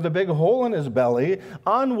slide with a big hole in his belly,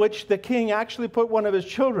 on which the king actually put one of his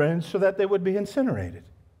children so that they would be incinerated.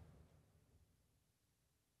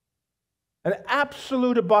 An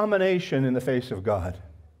absolute abomination in the face of God.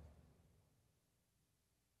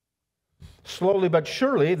 Slowly but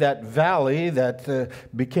surely, that valley that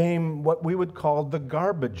became what we would call the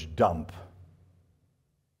garbage dump.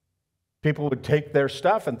 People would take their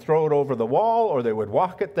stuff and throw it over the wall, or they would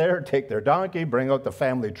walk it there, take their donkey, bring out the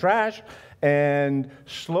family trash, and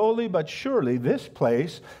slowly but surely, this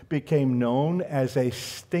place became known as a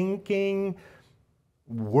stinking,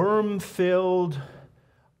 worm-filled,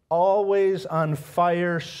 always on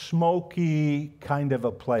fire, smoky kind of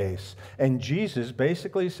a place. And Jesus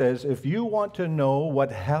basically says, if you want to know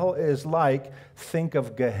what hell is like, think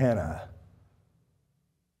of Gehenna.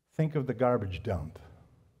 Think of the garbage dump.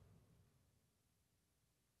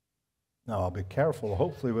 Now, I'll be careful,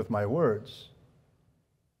 hopefully, with my words.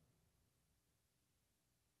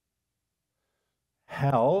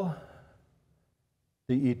 Hell,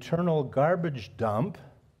 the eternal garbage dump,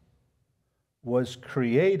 was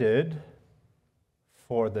created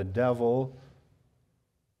for the devil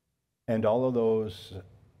and all of those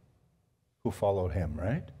who followed him,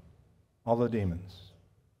 right? All the demons.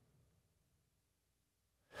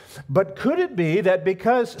 But could it be that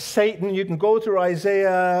because Satan, you can go through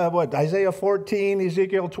Isaiah 14,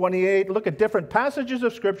 Ezekiel 28, look at different passages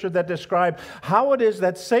of Scripture that describe how it is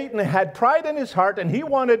that Satan had pride in his heart and he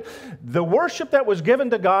wanted the worship that was given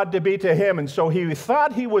to God to be to him. And so he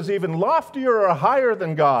thought he was even loftier or higher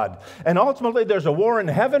than God. And ultimately there's a war in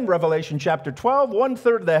heaven, Revelation chapter 12,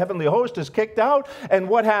 1/3 of the heavenly host is kicked out. And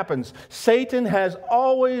what happens? Satan has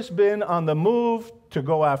always been on the move to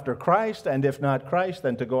go after Christ, and if not Christ,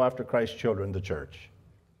 then to go after Christ's children, the church.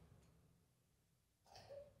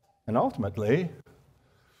 And ultimately,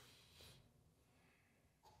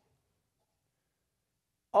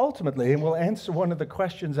 and we'll answer one of the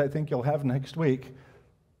questions I think you'll have next week,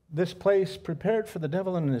 this place prepared for the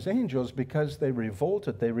devil and his angels because they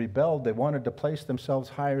revolted, they rebelled, they wanted to place themselves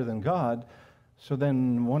higher than God. So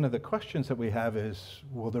then one of the questions that we have is,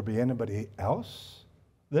 will there be anybody else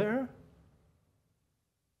there?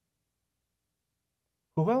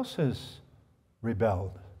 Who else has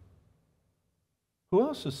rebelled? Who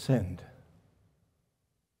else has sinned?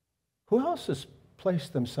 Who else has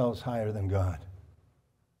placed themselves higher than God?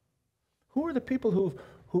 Who are the people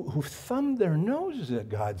who've thumbed their noses at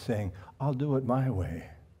God saying, I'll do it my way?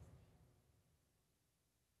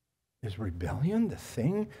 Is rebellion the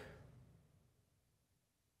thing?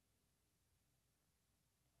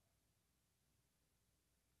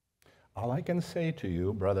 All I can say to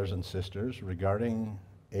you, brothers and sisters, regarding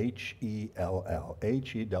H-E-L-L,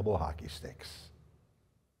 H-E double hockey sticks,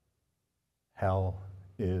 hell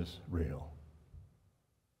is real.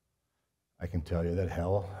 I can tell you that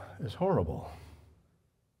hell is horrible.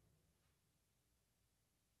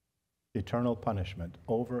 Eternal punishment,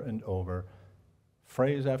 over and over,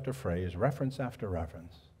 phrase after phrase, reference after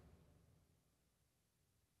reference.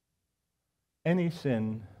 Any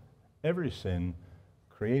sin, every sin,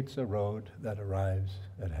 creates a road that arrives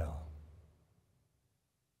at hell.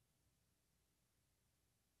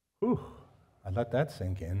 Whew, I let that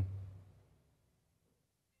sink in.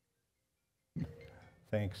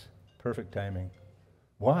 Thanks. Perfect timing.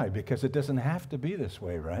 Why? Because it doesn't have to be this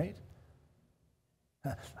way, right?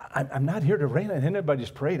 I'm not here to rain on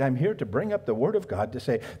anybody's parade. I'm here to bring up the Word of God to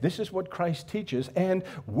say, this is what Christ teaches, and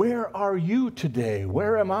where are you today?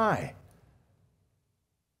 Where am I?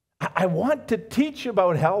 I want to teach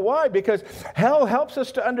about hell. Why? Because hell helps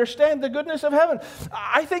us to understand the goodness of heaven.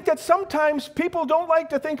 I think that sometimes people don't like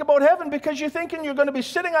to think about heaven because you're thinking you're going to be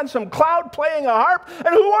sitting on some cloud playing a harp, and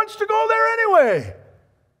who wants to go there anyway?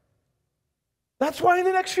 That's why in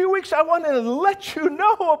the next few weeks I want to let you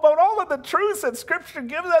know about all of the truths that Scripture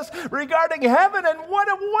gives us regarding heaven and what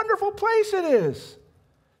a wonderful place it is.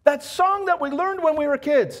 That song that we learned when we were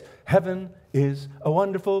kids, heaven is a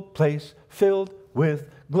wonderful place filled with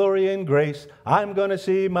glory and grace. I'm going to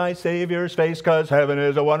see my Savior's face because heaven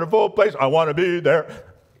is a wonderful place. I want to be there.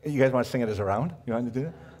 You guys want to sing it as a round? You want to do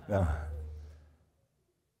that? No.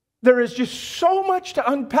 There is just so much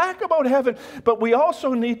to unpack about heaven, but we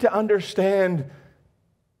also need to understand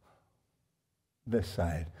this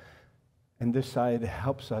side. And this side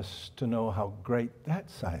helps us to know how great that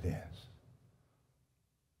side is.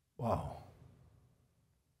 Wow.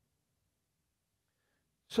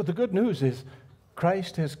 So the good news is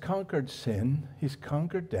Christ has conquered sin, He's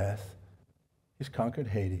conquered death, He's conquered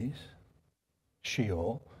Hades,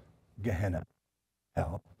 Sheol, Gehenna,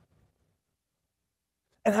 hell.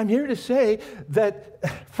 And I'm here to say that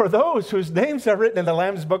for those whose names are written in the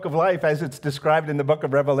Lamb's Book of Life, as it's described in the book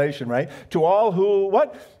of Revelation, right? To all who,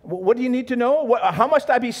 what do you need to know? How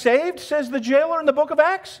must I be saved, says the jailer in the book of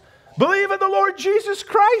Acts? Believe in the Lord Jesus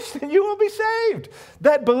Christ and you will be saved.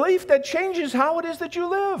 That belief that changes how it is that you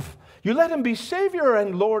live. You let Him be Savior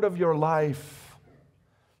and Lord of your life.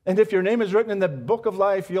 And if your name is written in the book of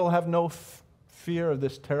life, you'll have no fear of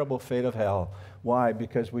this terrible fate of hell. Why?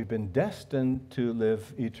 Because we've been destined to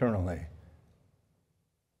live eternally.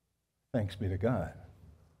 Thanks be to God.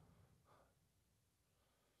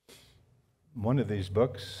 One of these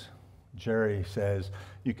books, Jerry says,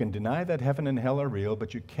 you can deny that heaven and hell are real,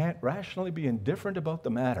 but you can't rationally be indifferent about the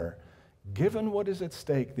matter. Given what is at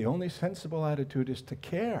stake, the only sensible attitude is to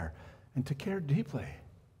care, and to care deeply.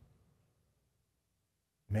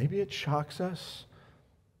 Maybe it shocks us.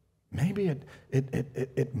 Maybe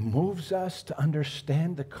it moves us to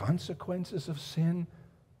understand the consequences of sin.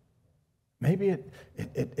 Maybe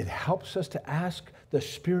it helps us to ask the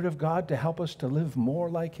Spirit of God to help us to live more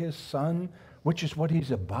like His Son, which is what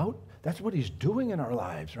He's about. That's what He's doing in our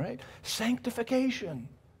lives, right? Sanctification.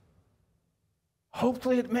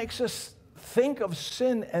 Hopefully it makes us think of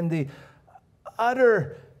sin and the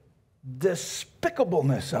utter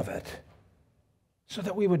despicableness of it, so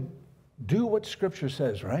that we would do what Scripture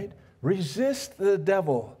says, right? Resist the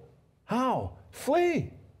devil. How?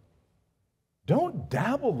 Flee. Don't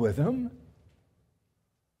dabble with him.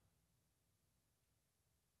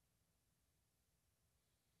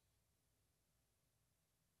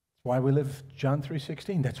 That's why we live John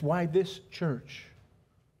 3:16. That's why this church,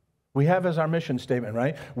 we have as our mission statement,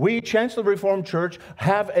 right? We, Chancellor Reformed Church,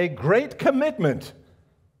 have a great commitment,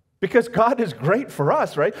 because God is great for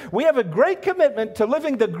us, right? We have a great commitment to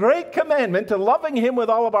living the great commandment, to loving Him with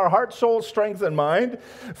all of our heart, soul, strength, and mind,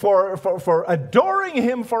 for adoring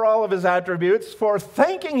Him for all of His attributes, for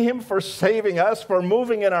thanking Him for saving us, for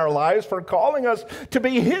moving in our lives, for calling us to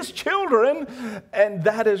be His children. And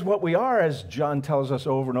that is what we are, as John tells us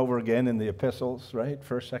over and over again in the epistles, right?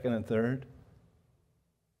 1st, 2nd, and 3rd.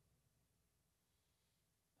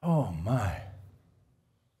 Oh, my.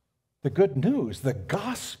 The good news, the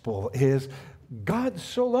gospel, is God's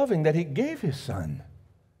so loving that He gave His Son.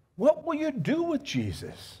 What will you do with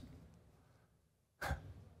Jesus?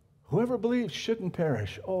 Whoever believes shouldn't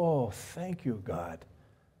perish. Oh, thank you, God.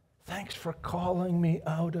 Thanks for calling me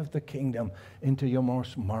out of the kingdom into your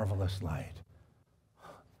most marvelous light.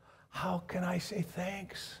 How can I say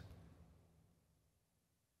thanks?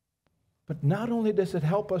 But not only does it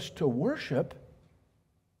help us to worship,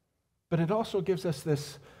 but it also gives us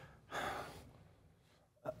this.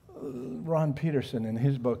 Ron Peterson, in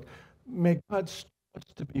his book, may God start us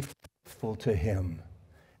to be faithful to Him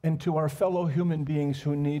and to our fellow human beings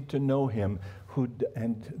who need to know Him,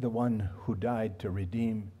 and the one who died to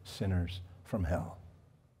redeem sinners from hell.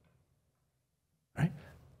 Right?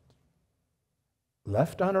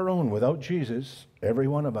 Left on our own without Jesus, every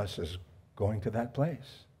one of us is going to that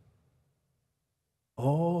place.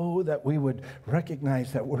 Oh, that we would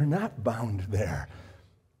recognize that we're not bound there,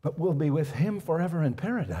 but we'll be with Him forever in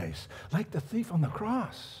paradise, like the thief on the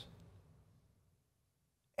cross.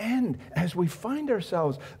 And as we find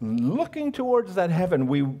ourselves looking towards that heaven,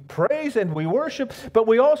 we praise and we worship, but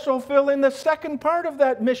we also fill in the second part of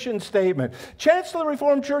that mission statement. Chancellor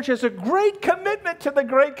Reformed Church has a great commitment to the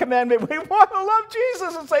great commandment. We want to love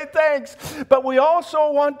Jesus and say thanks, but we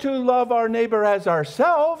also want to love our neighbor as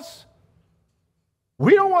ourselves.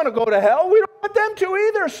 We don't want to go to hell. We don't want them to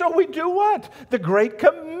either. So we do what? The Great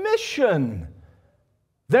Commission.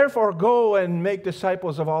 Therefore, go and make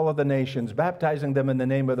disciples of all of the nations, baptizing them in the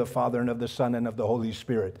name of the Father and of the Son and of the Holy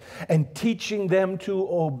Spirit, and teaching them to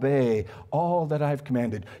obey all that I've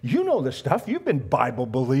commanded. You know the stuff. You've been Bible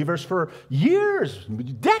believers for years,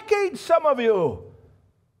 decades, some of you.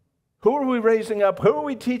 Who are we raising up? Who are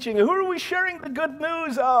we teaching? Who are we sharing the good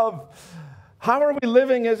news of? How are we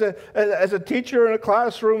living as a teacher in a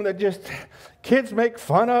classroom that just kids make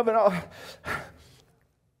fun of and all?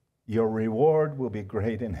 Your reward will be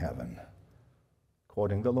great in heaven,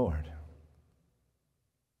 quoting the Lord.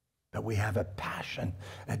 But we have a passion,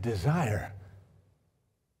 a desire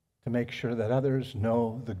to make sure that others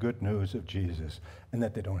know the good news of Jesus and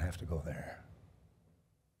that they don't have to go there.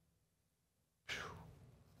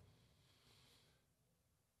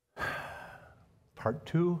 Part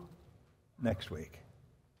 2. Next week.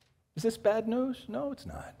 Is this bad news? No, it's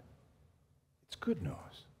not. It's good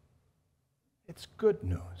news. It's good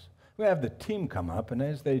news. We have the team come up, and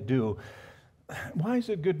as they do, why is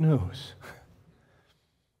it good news?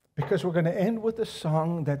 Because we're going to end with a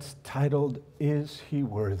song that's titled, Is He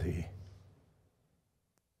Worthy?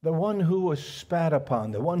 The one who was spat upon,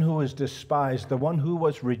 the one who was despised, the one who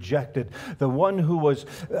was rejected, the one who was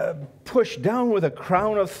pushed down with a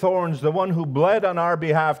crown of thorns, the one who bled on our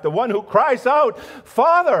behalf, the one who cries out,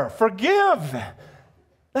 Father, forgive.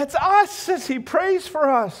 That's us as He prays for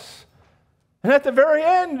us. And at the very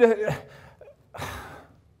end,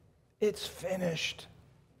 it's finished.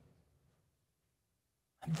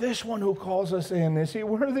 This one who calls us in, is He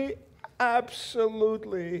worthy?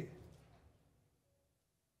 Absolutely.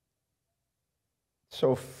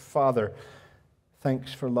 So, Father,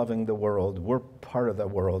 thanks for loving the world. We're part of the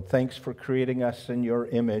world. Thanks for creating us in your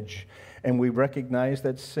image. And we recognize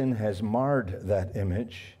that sin has marred that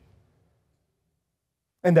image.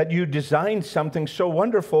 And that you designed something so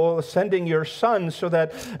wonderful, sending your Son, so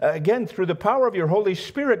that, again, through the power of your Holy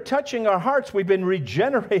Spirit touching our hearts, we've been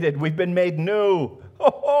regenerated. We've been made new.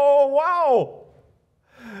 Oh,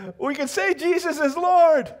 wow. We can say Jesus is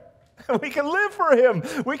Lord. We can live for Him.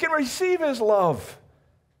 We can receive His love.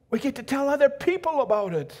 We get to tell other people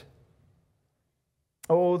about it.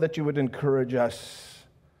 Oh, that you would encourage us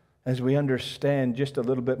as we understand just a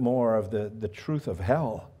little bit more of the truth of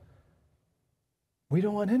hell. We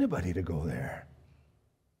don't want anybody to go there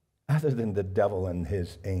other than the devil and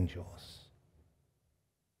his angels.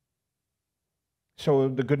 So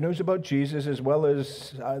the good news about Jesus, as well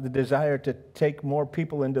as the desire to take more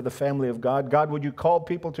people into the family of God. God, would you call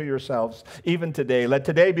people to yourselves even today? Let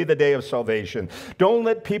today be the day of salvation. Don't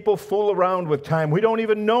let people fool around with time. We don't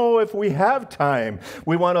even know if we have time.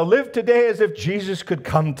 We want to live today as if Jesus could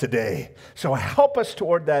come today. So help us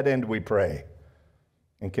toward that end, we pray.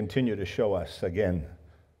 And continue to show us again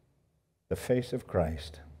the face of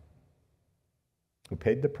Christ, who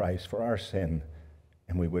paid the price for our sin,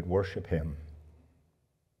 and we would worship him.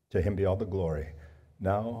 To him be all the glory,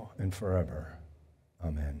 now and forever.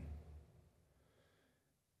 Amen.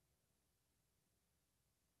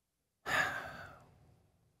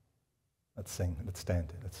 Let's sing. Let's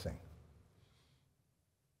stand. Let's sing.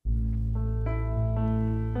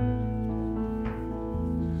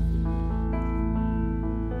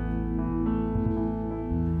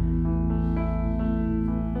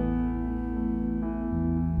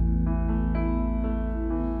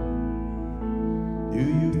 Do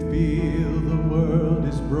you feel the world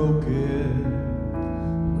is broken?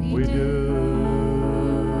 We do.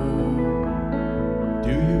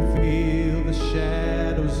 Do you feel the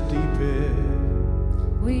shadows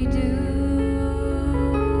deepen? We do.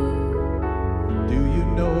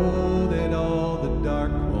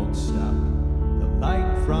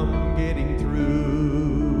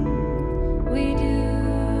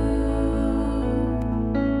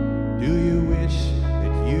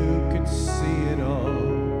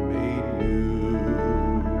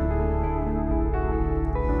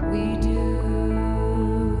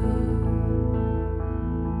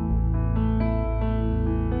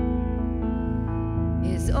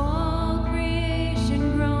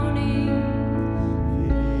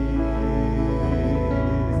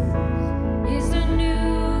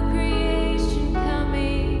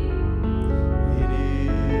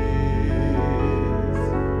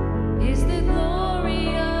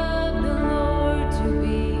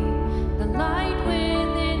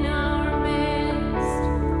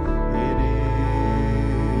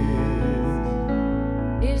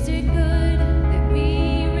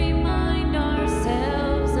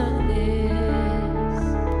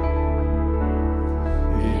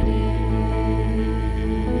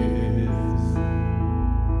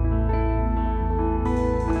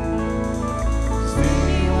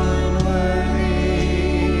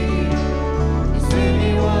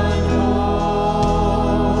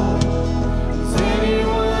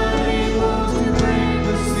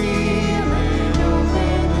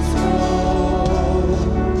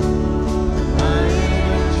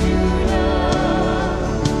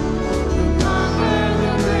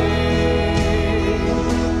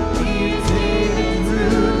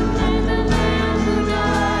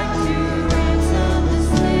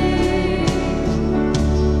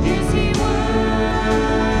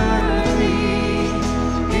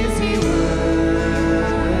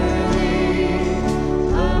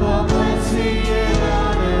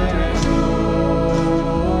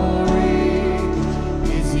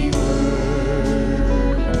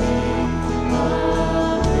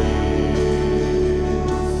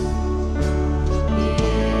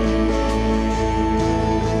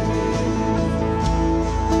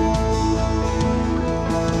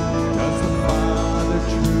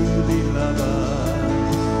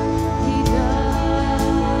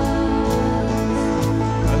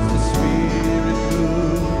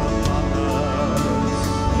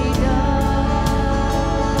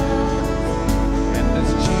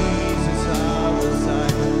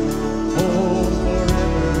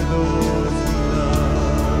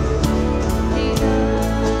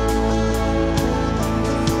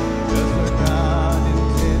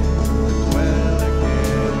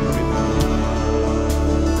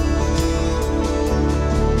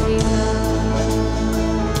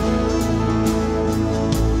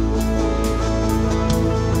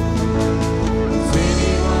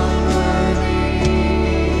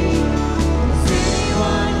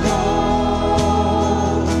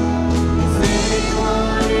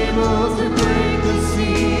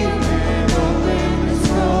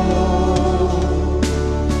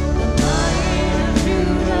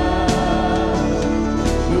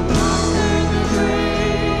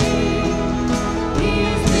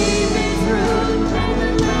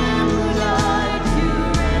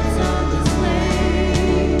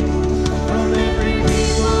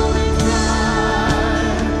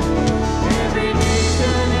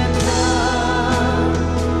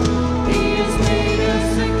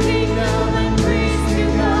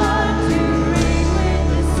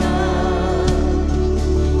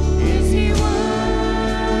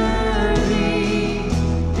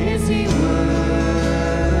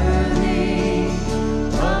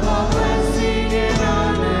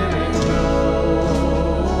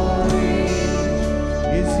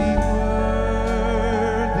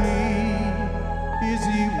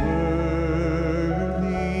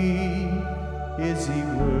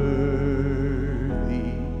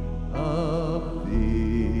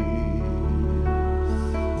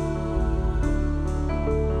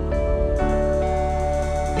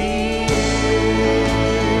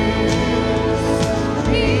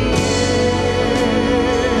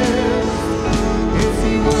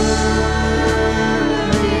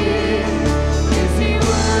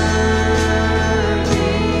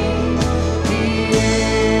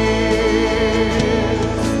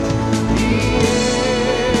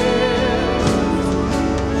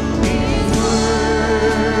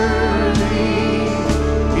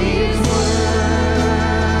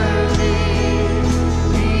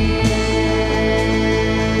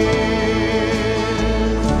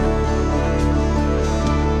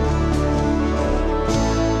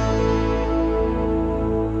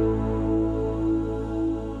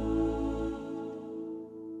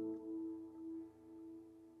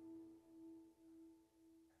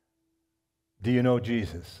 Do you know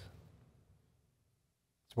Jesus?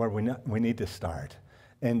 It's where we need to start.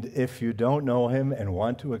 And if you don't know him and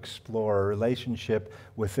want to explore a relationship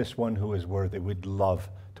with this one who is worthy, we'd love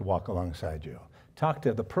to walk alongside you. Talk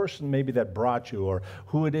to the person maybe that brought you, or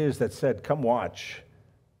who it is that said, come watch.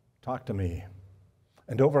 Talk to me.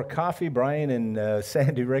 And over coffee, Brian and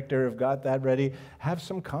Sandy Richter have got that ready. Have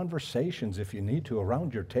some conversations if you need to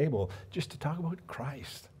around your table just to talk about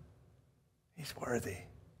Christ. He's worthy.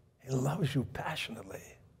 He loves you passionately.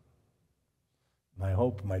 My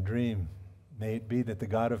hope, my dream, may it be that the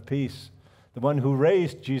God of peace, the one who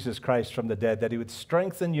raised Jesus Christ from the dead, that he would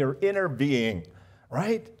strengthen your inner being,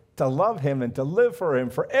 right? To love him and to live for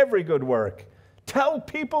him for every good work. Tell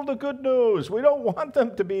people the good news. We don't want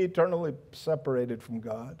them to be eternally separated from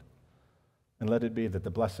God. And let it be that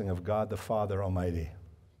the blessing of God the Father Almighty,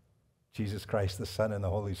 Jesus Christ the Son, and the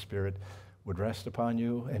Holy Spirit would rest upon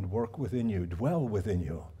you and work within you, dwell within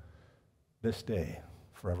you this day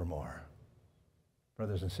forevermore.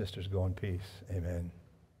 Brothers and sisters, go in peace. Amen.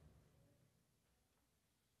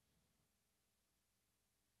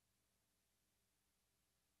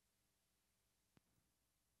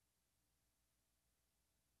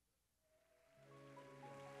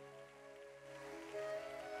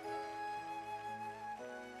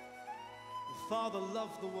 The Father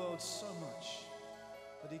loved the world so much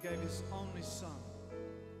that he gave his only Son,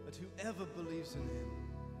 that whoever believes in him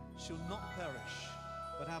shall not perish,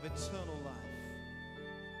 but have eternal life.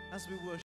 As we worship